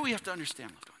 Because here's what we have to understand,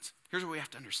 loved ones. Here's what we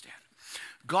have to understand.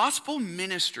 Gospel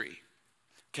ministry,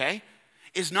 okay,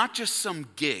 is not just some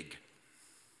gig.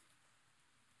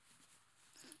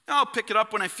 I'll pick it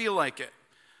up when I feel like it.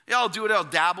 Yeah, I'll do it, I'll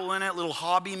dabble in it, a little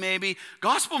hobby maybe.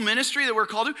 Gospel ministry that we're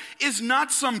called to is not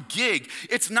some gig.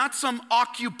 It's not some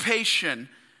occupation.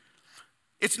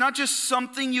 It's not just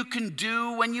something you can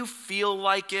do when you feel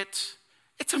like it.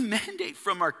 It's a mandate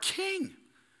from our King.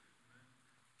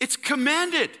 It's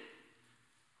commanded.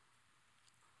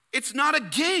 It's not a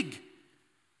gig.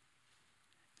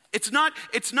 It's not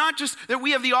just that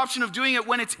we have the option of doing it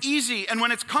when it's easy and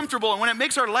when it's comfortable and when it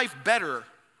makes our life better,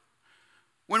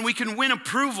 when we can win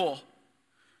approval.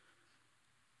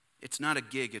 It's not a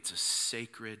gig, it's a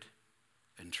sacred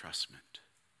entrustment.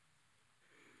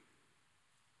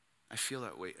 I feel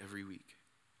that way every week.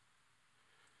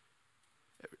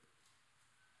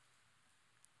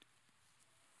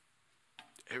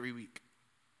 Every week.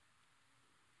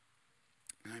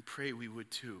 And I pray we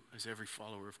would too, as every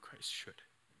follower of Christ should.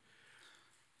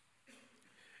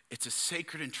 It's a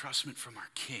sacred entrustment from our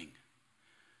King.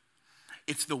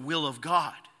 It's the will of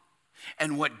God.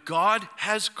 And what God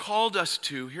has called us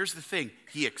to, here's the thing,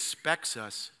 he expects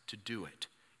us to do it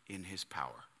in his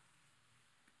power.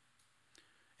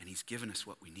 And he's given us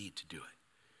what we need to do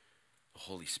it, the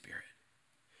Holy Spirit.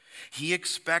 He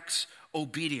expects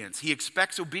obedience. He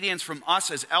expects obedience from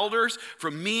us as elders,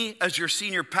 from me as your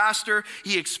senior pastor.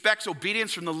 He expects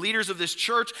obedience from the leaders of this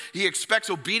church. He expects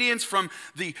obedience from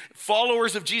the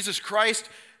followers of Jesus Christ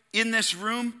in this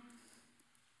room.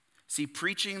 See,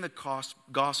 preaching the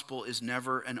gospel is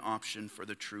never an option for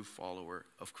the true follower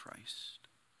of Christ,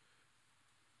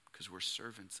 because we're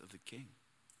servants of the King.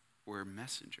 We're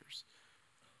messengers.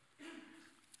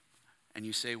 And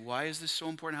you say, why is this so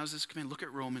important? How is this command? Look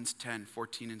at Romans 10,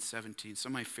 14 and 17.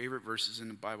 Some of my favorite verses in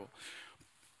the Bible.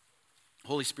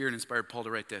 Holy Spirit inspired Paul to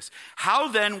write this. How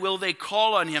then will they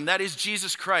call on him? That is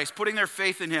Jesus Christ, putting their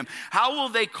faith in him. How will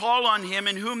they call on him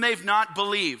in whom they've not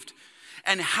believed?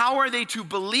 And how are they to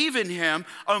believe in him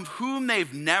of whom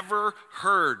they've never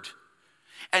heard?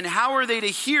 And how are they to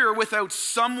hear without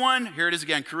someone, here it is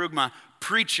again, kerugma,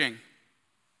 preaching?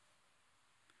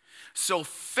 So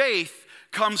faith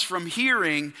comes from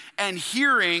hearing, and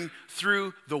hearing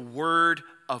through the word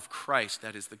of Christ.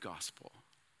 That is the gospel.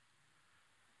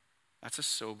 That's a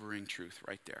sobering truth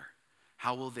right there.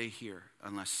 How will they hear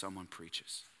unless someone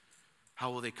preaches? How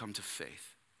will they come to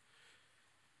faith?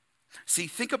 See,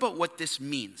 think about what this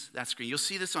means, that screen. You'll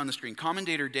see this on the screen.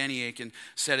 Commentator Danny Aiken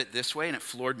said it this way, and it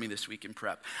floored me this week in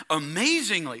prep.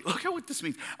 Amazingly, look at what this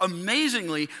means.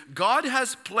 Amazingly, God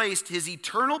has placed his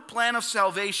eternal plan of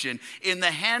salvation in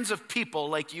the hands of people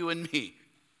like you and me.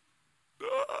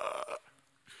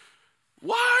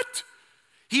 What?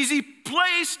 He's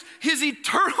placed his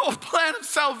eternal plan of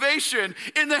salvation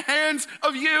in the hands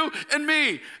of you and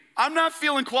me. I'm not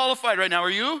feeling qualified right now, are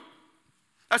you?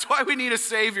 That's why we need a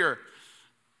Savior.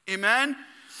 Amen?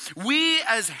 We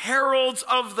as heralds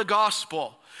of the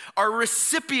gospel are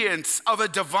recipients of a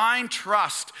divine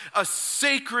trust, a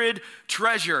sacred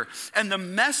treasure. And the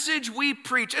message we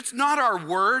preach, it's not our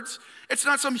words. It's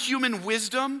not some human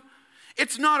wisdom.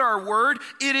 It's not our word.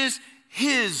 It is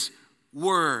his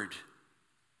word.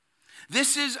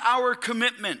 This is our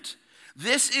commitment.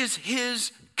 This is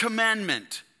his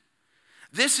commandment.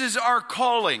 This is our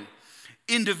calling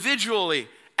individually,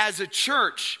 as a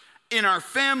church, in our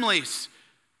families.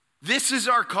 This is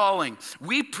our calling.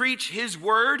 We preach his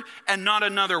word and not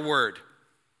another word.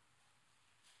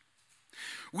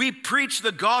 We preach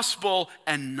the gospel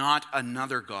and not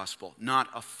another gospel, not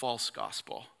a false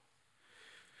gospel.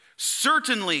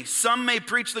 Certainly, some may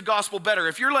preach the gospel better.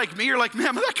 If you're like me, you're like,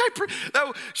 man,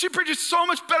 she preaches so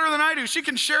much better than I do. She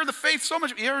can share the faith so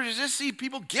much. You ever just see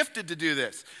people gifted to do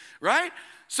this, right?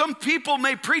 Some people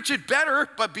may preach it better,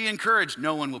 but be encouraged.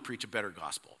 No one will preach a better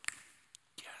gospel.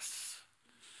 Yes.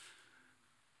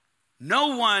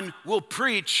 No one will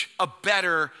preach a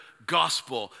better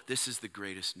gospel. This is the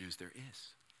greatest news there is.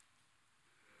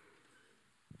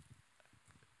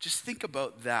 Just think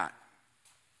about that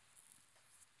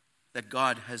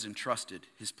God has entrusted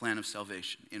his plan of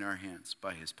salvation in our hands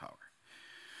by his power.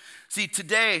 See,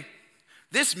 today,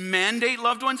 this mandate,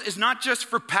 loved ones, is not just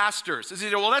for pastors.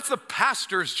 Well, that's the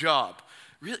pastor's job.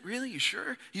 Really? You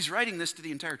sure? He's writing this to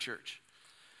the entire church.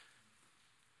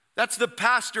 That's the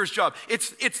pastor's job.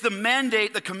 It's the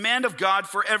mandate, the command of God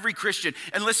for every Christian.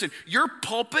 And listen, your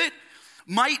pulpit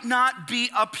might not be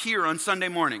up here on Sunday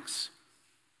mornings.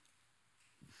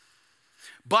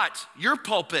 But your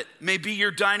pulpit may be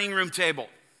your dining room table.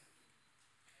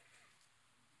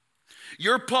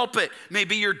 Your pulpit may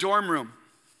be your dorm room.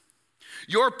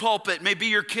 Your pulpit may be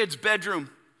your kid's bedroom.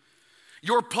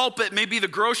 Your pulpit may be the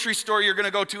grocery store you're going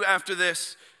to go to after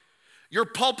this. Your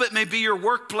pulpit may be your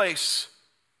workplace.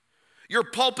 Your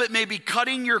pulpit may be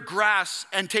cutting your grass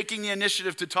and taking the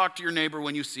initiative to talk to your neighbor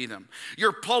when you see them.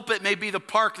 Your pulpit may be the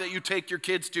park that you take your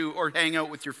kids to or hang out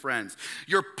with your friends.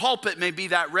 Your pulpit may be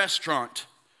that restaurant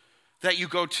that you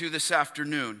go to this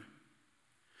afternoon.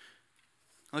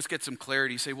 Let's get some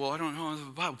clarity. You say, well, I don't know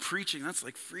about preaching. That's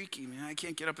like freaky, man. I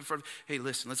can't get up in front of... Hey,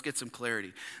 listen, let's get some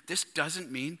clarity. This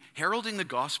doesn't mean, heralding the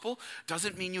gospel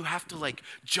doesn't mean you have to like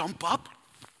jump up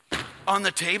on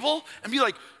the table and be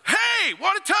like, hey,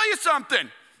 want to tell you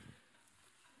something.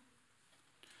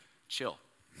 Chill.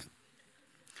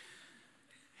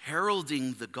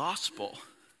 Heralding the gospel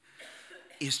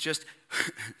is just,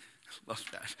 love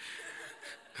that.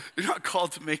 You're not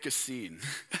called to make a scene,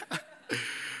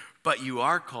 but you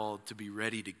are called to be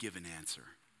ready to give an answer.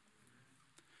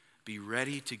 Be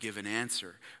ready to give an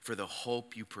answer for the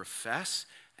hope you profess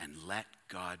and let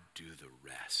God do the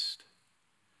rest.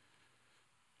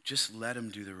 Just let him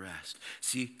do the rest.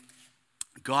 See,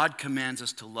 God commands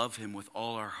us to love him with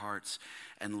all our hearts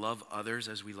and love others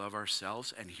as we love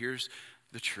ourselves. And here's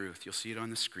the truth. You'll see it on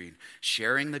the screen.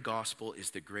 Sharing the gospel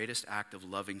is the greatest act of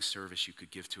loving service you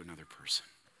could give to another person.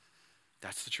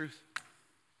 That's the truth.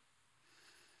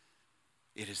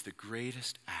 It is the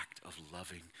greatest act of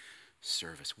loving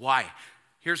service. Why?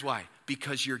 Here's why.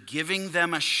 Because you're giving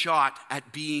them a shot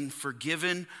at being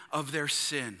forgiven of their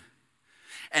sin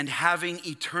and having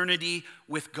eternity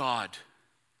with God.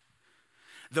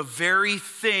 The very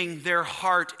thing their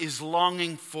heart is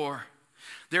longing for.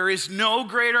 There is no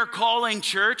greater calling,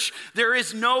 church. There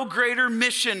is no greater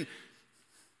mission.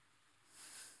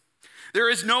 There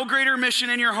is no greater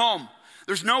mission in your home.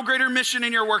 There's no greater mission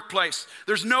in your workplace.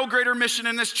 There's no greater mission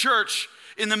in this church,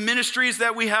 in the ministries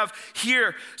that we have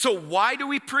here. So why do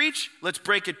we preach? Let's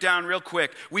break it down real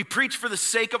quick. We preach for the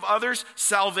sake of others,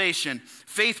 salvation,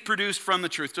 faith produced from the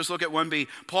truth. Just look at 1b.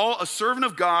 Paul, a servant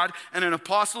of God and an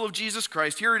apostle of Jesus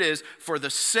Christ, here it is, for the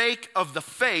sake of the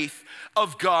faith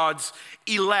of God's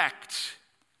elect.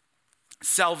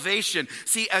 Salvation.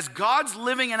 See, as God's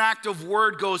living and active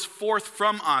word goes forth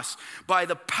from us by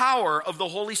the power of the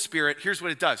Holy Spirit, here's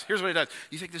what it does.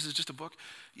 You think this is just a book?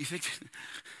 You think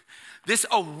this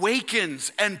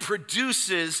awakens and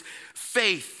produces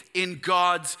faith in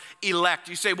God's elect.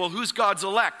 You say, well, who's God's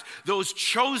elect? Those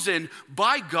chosen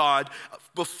by God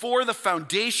before the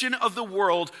foundation of the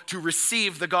world to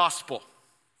receive the gospel.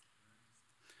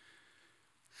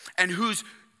 And whose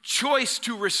choice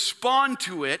to respond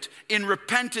to it in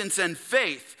repentance and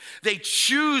faith. They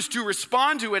choose to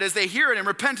respond to it as they hear it in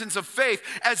repentance of faith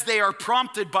as they are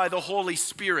prompted by the Holy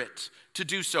Spirit to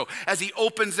do so. As he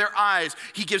opens their eyes,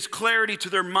 he gives clarity to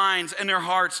their minds and their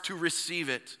hearts to receive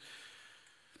it.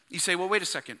 You say, well, wait a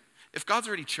second. If God's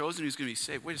already chosen who's going to be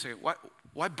saved, wait a second.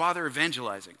 Why bother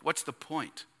evangelizing? What's the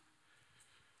point?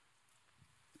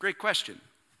 Great question.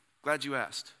 Glad you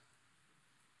asked.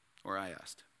 Or I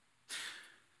asked.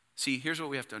 See, here's what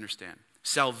we have to understand.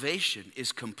 Salvation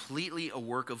is completely a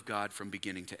work of God from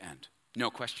beginning to end.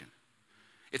 No question.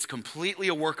 It's completely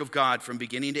a work of God from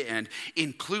beginning to end,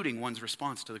 including one's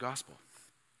response to the gospel.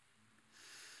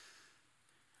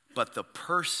 But the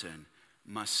person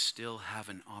must still have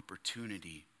an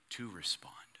opportunity to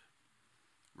respond.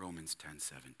 Romans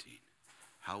 10:17.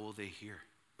 How will they hear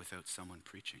without someone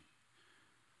preaching?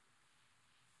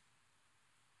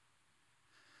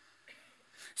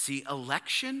 See,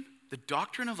 election, the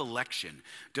doctrine of election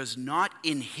does not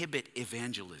inhibit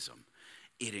evangelism.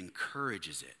 it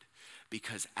encourages it.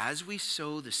 Because as we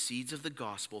sow the seeds of the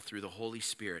gospel through the Holy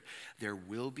Spirit, there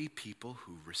will be people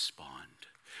who respond.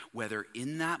 Whether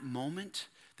in that moment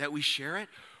that we share it,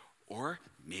 or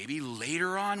maybe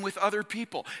later on with other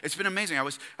people. It's been amazing. I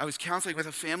was counseling with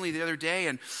a family the other day,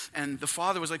 and the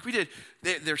father was like,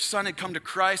 their son had come to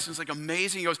Christ, and it's like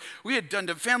amazing. He goes, we had done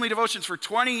family devotions for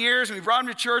 20 years, and we brought him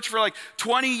to church for like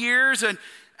 20 years, and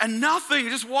nothing,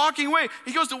 just walking away.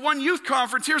 He goes to one youth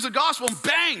conference, hears the gospel, and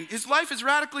bang, his life is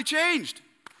radically changed.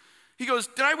 He goes,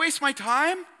 did I waste my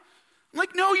time? I'm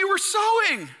like, no, you were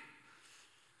sowing.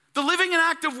 The living and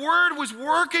active word was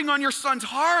working on your son's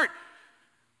heart.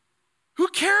 Who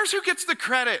cares who gets the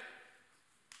credit?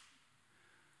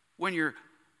 When you're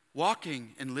walking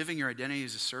and living your identity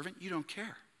as a servant, you don't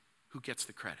care who gets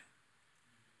the credit.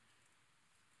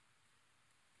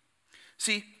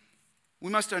 See,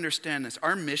 we must understand this.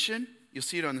 Our mission, you'll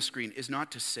see it on the screen, is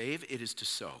not to save, it is to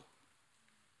sow.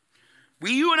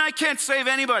 You and I can't save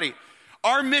anybody.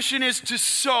 Our mission is to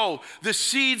sow the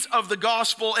seeds of the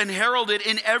gospel and herald it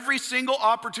in every single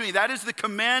opportunity. That is the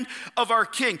command of our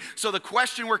King. So the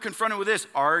question we're confronted with is,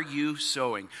 are you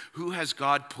sowing? Who has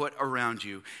God put around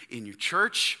you in your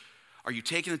church? Are you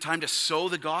taking the time to sow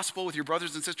the gospel with your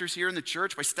brothers and sisters here in the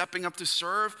church by stepping up to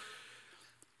serve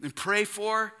and pray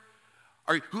for?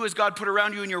 Who has God put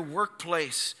around you in your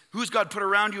workplace? Who's God put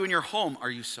around you in your home?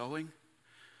 Are you sowing?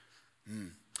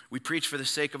 We preach for the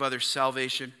sake of others'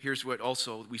 salvation. Here's what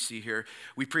also we see here.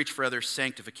 We preach for others'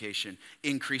 sanctification,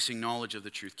 increasing knowledge of the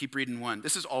truth. Keep reading 1.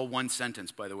 This is all one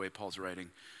sentence, by the way, Paul's writing.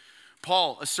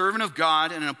 Paul, a servant of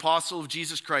God and an apostle of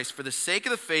Jesus Christ, for the sake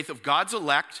of the faith of God's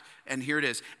elect, and here it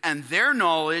is, and their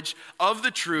knowledge of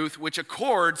the truth which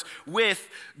accords with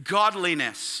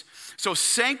godliness. So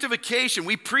sanctification,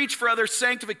 we preach for others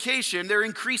sanctification, they're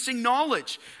increasing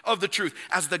knowledge of the truth.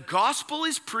 As the gospel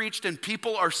is preached and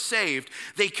people are saved,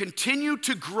 they continue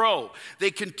to grow.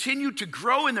 They continue to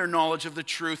grow in their knowledge of the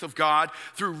truth of God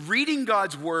through reading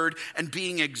God's word and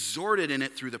being exhorted in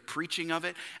it through the preaching of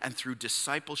it and through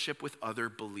discipleship with other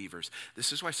believers.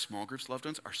 This is why small groups, loved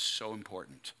ones, are so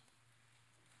important.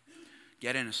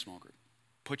 Get in a small group.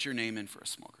 Put your name in for a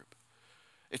small group.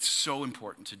 It's so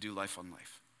important to do life on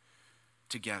life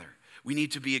together. We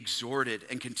need to be exhorted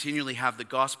and continually have the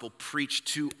gospel preached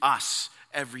to us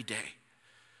every day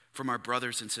from our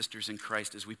brothers and sisters in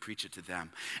Christ as we preach it to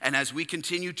them. And as we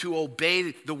continue to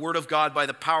obey the word of God by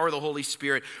the power of the Holy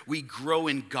Spirit, we grow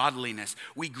in godliness,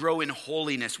 we grow in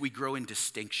holiness, we grow in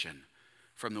distinction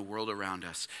from the world around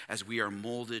us as we are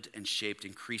molded and shaped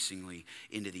increasingly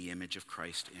into the image of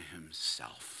Christ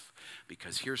himself.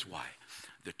 Because here's why.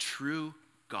 The true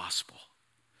gospel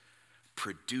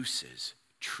produces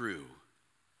true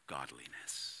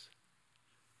godliness.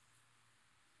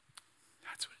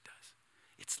 That's what it does.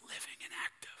 It's living and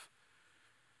active.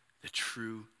 The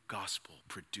true gospel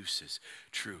produces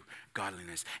true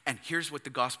godliness. And here's what the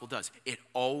gospel does. It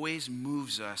always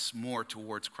moves us more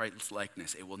towards Christ's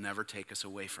likeness. It will never take us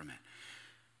away from it.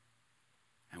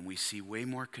 And we see way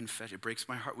more confession. It breaks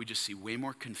my heart. We just see way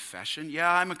more confession.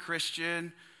 Yeah, I'm a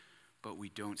Christian, but we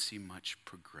don't see much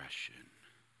progression.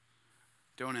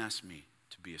 Don't ask me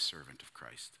to be a servant of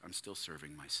Christ. I'm still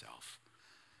serving myself.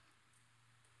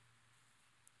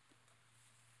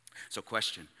 So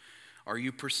question, are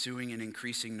you pursuing an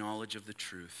increasing knowledge of the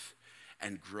truth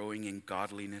and growing in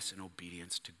godliness and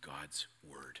obedience to God's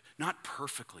word? Not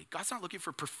perfectly. God's not looking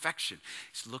for perfection.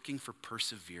 He's looking for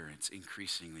perseverance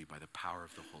increasingly by the power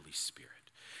of the Holy Spirit.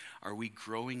 Are we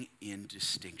growing in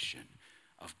distinction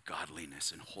of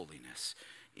godliness and holiness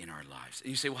in our lives? And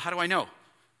you say, well, how do I know?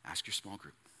 Ask your small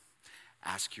group.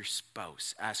 Ask your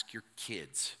spouse. Ask your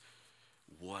kids.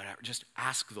 Whatever. Just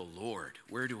ask the Lord,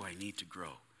 where do I need to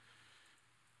grow?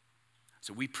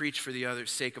 So we preach for the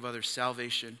sake of others'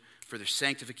 salvation, for their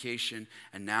sanctification,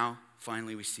 and now,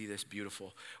 finally, we see this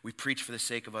beautiful. We preach for the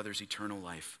sake of others' eternal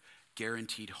life,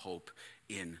 guaranteed hope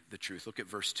in the truth. Look at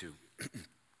verse 2.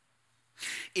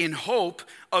 In hope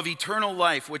of eternal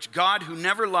life, which God, who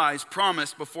never lies,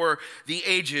 promised before the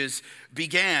ages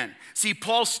began. See,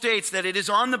 Paul states that it is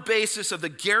on the basis of the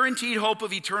guaranteed hope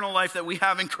of eternal life that we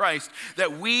have in Christ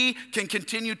that we can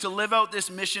continue to live out this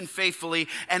mission faithfully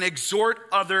and exhort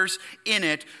others in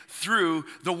it through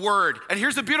the word. And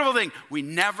here's the beautiful thing. We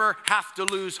never have to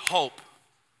lose hope.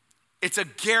 It's a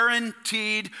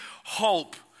guaranteed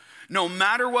hope. No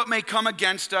matter what may come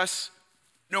against us,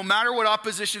 no matter what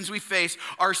oppositions we face,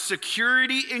 our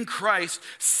security in Christ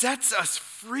sets us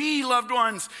free, loved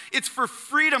ones. It's for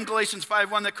freedom, Galatians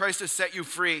 5:1, that Christ has set you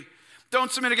free. Don't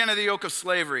submit again to the yoke of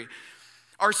slavery.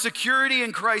 Our security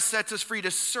in Christ sets us free to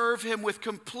serve him with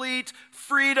complete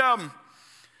freedom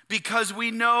because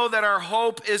we know that our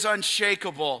hope is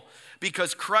unshakable,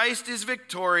 because Christ is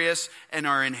victorious and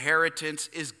our inheritance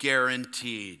is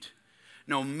guaranteed.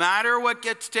 No matter what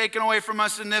gets taken away from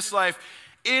us in this life,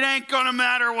 it ain't gonna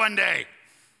matter one day.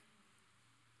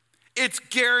 It's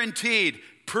guaranteed.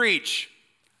 Preach,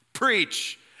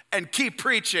 and keep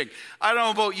preaching. I don't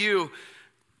know about you.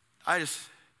 I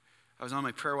was on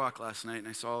my prayer walk last night and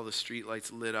I saw all the street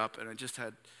lights lit up and I just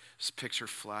had this picture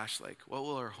flash like, what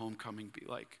will our homecoming be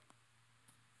like?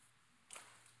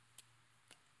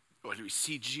 When we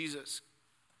see Jesus.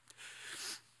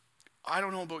 I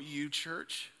don't know about you,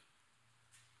 church,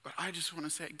 but I just want to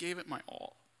say I gave it my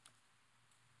all.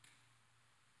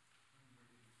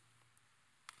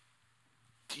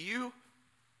 Do you?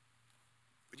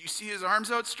 Would you see his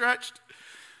arms outstretched?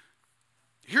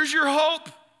 Here's your hope.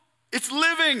 It's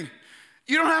living.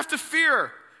 You don't have to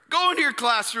fear. Go into your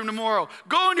classroom tomorrow.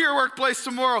 Go into your workplace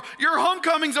tomorrow. Your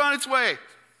homecoming's on its way.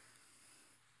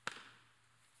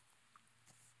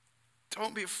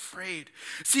 Don't be afraid.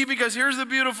 See, because here's the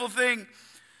beautiful thing.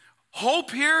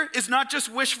 Hope here is not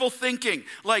just wishful thinking.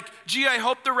 Like, gee, I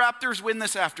hope the Raptors win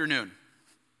this afternoon.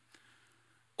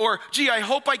 Or, gee, I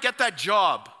hope I get that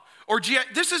job. Or, gee,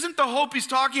 this isn't the hope he's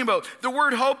talking about. The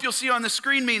word hope you'll see on the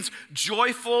screen means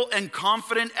joyful and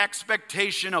confident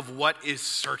expectation of what is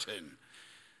certain.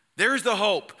 There's the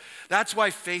hope. That's why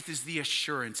faith is the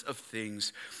assurance of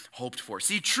things hoped for.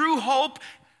 See, true hope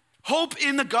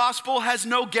in the gospel has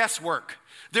no guesswork.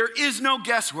 There is no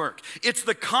guesswork. It's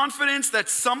the confidence that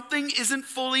something isn't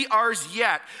fully ours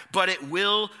yet, but it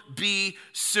will be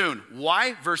soon.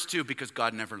 Why? Verse 2, because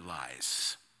God never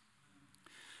lies.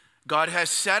 God has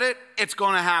said it, it's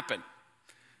going to happen.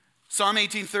 Psalm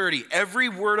 18:30, every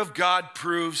word of God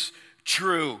proves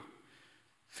true.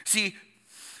 See,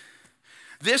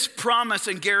 this promise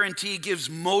and guarantee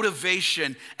gives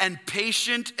motivation and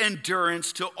patient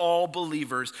endurance to all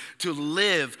believers to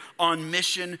live on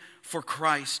mission for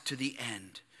Christ to the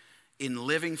end, in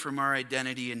living from our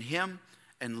identity in him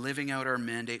and living out our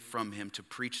mandate from him to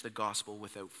preach the gospel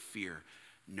without fear,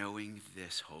 knowing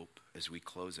this hope as we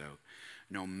close out.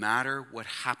 No matter what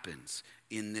happens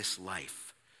in this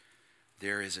life,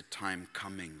 there is a time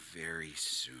coming very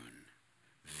soon,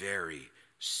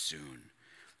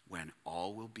 when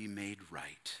all will be made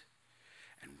right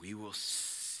and we will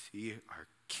see our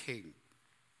King.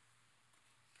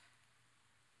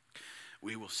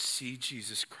 We will see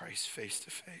Jesus Christ face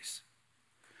to face.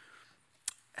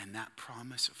 And that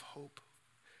promise of hope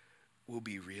will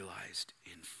be realized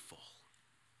in full.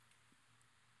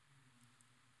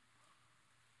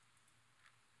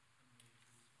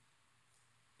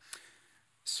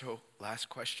 So, last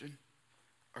question.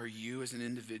 Are you as an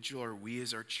individual, or we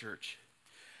as our church,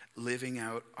 living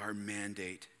out our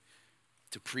mandate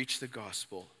to preach the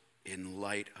gospel in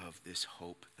light of this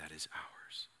hope that is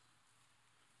ours?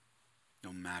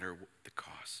 No matter the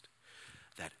cost,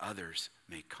 that others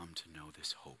may come to know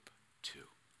this hope too.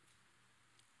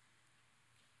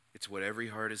 It's what every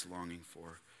heart is longing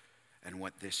for and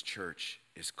what this church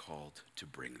is called to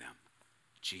bring them.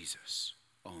 Jesus,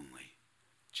 only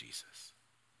Jesus.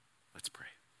 Let's pray.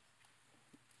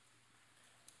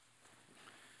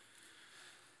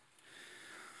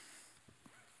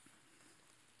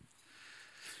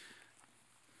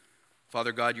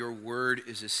 Father God, your word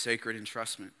is a sacred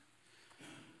entrustment.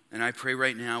 And I pray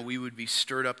right now we would be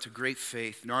stirred up to great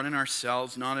faith, not in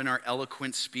ourselves, not in our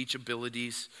eloquent speech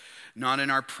abilities, not in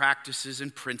our practices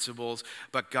and principles,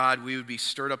 but God, we would be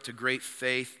stirred up to great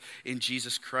faith in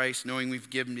Jesus Christ, knowing we've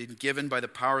been given by the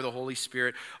power of the Holy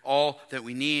Spirit all that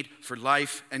we need for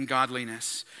life and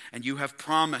godliness. And you have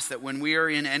promised that when we are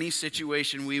in any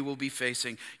situation we will be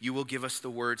facing, you will give us the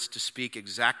words to speak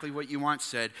exactly what you want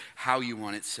said, how you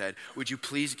want it said. Would you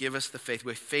please give us the faith?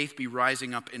 Would faith be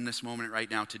rising up in this moment right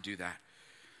now to do that?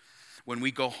 When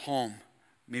we go home,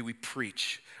 may we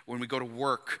preach. When we go to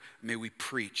work, may we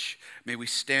preach. May we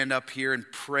stand up here and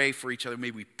pray for each other.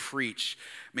 May we preach.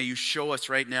 May you show us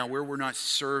right now where we're not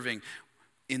serving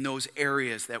in those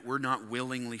areas that we're not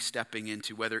willingly stepping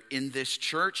into, whether in this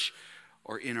church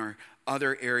or in our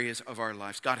other areas of our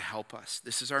lives. God, help us.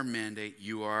 This is our mandate.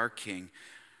 You are our King.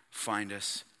 Find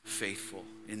us faithful.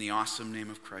 In the awesome name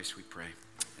of Christ we pray.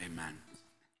 Amen.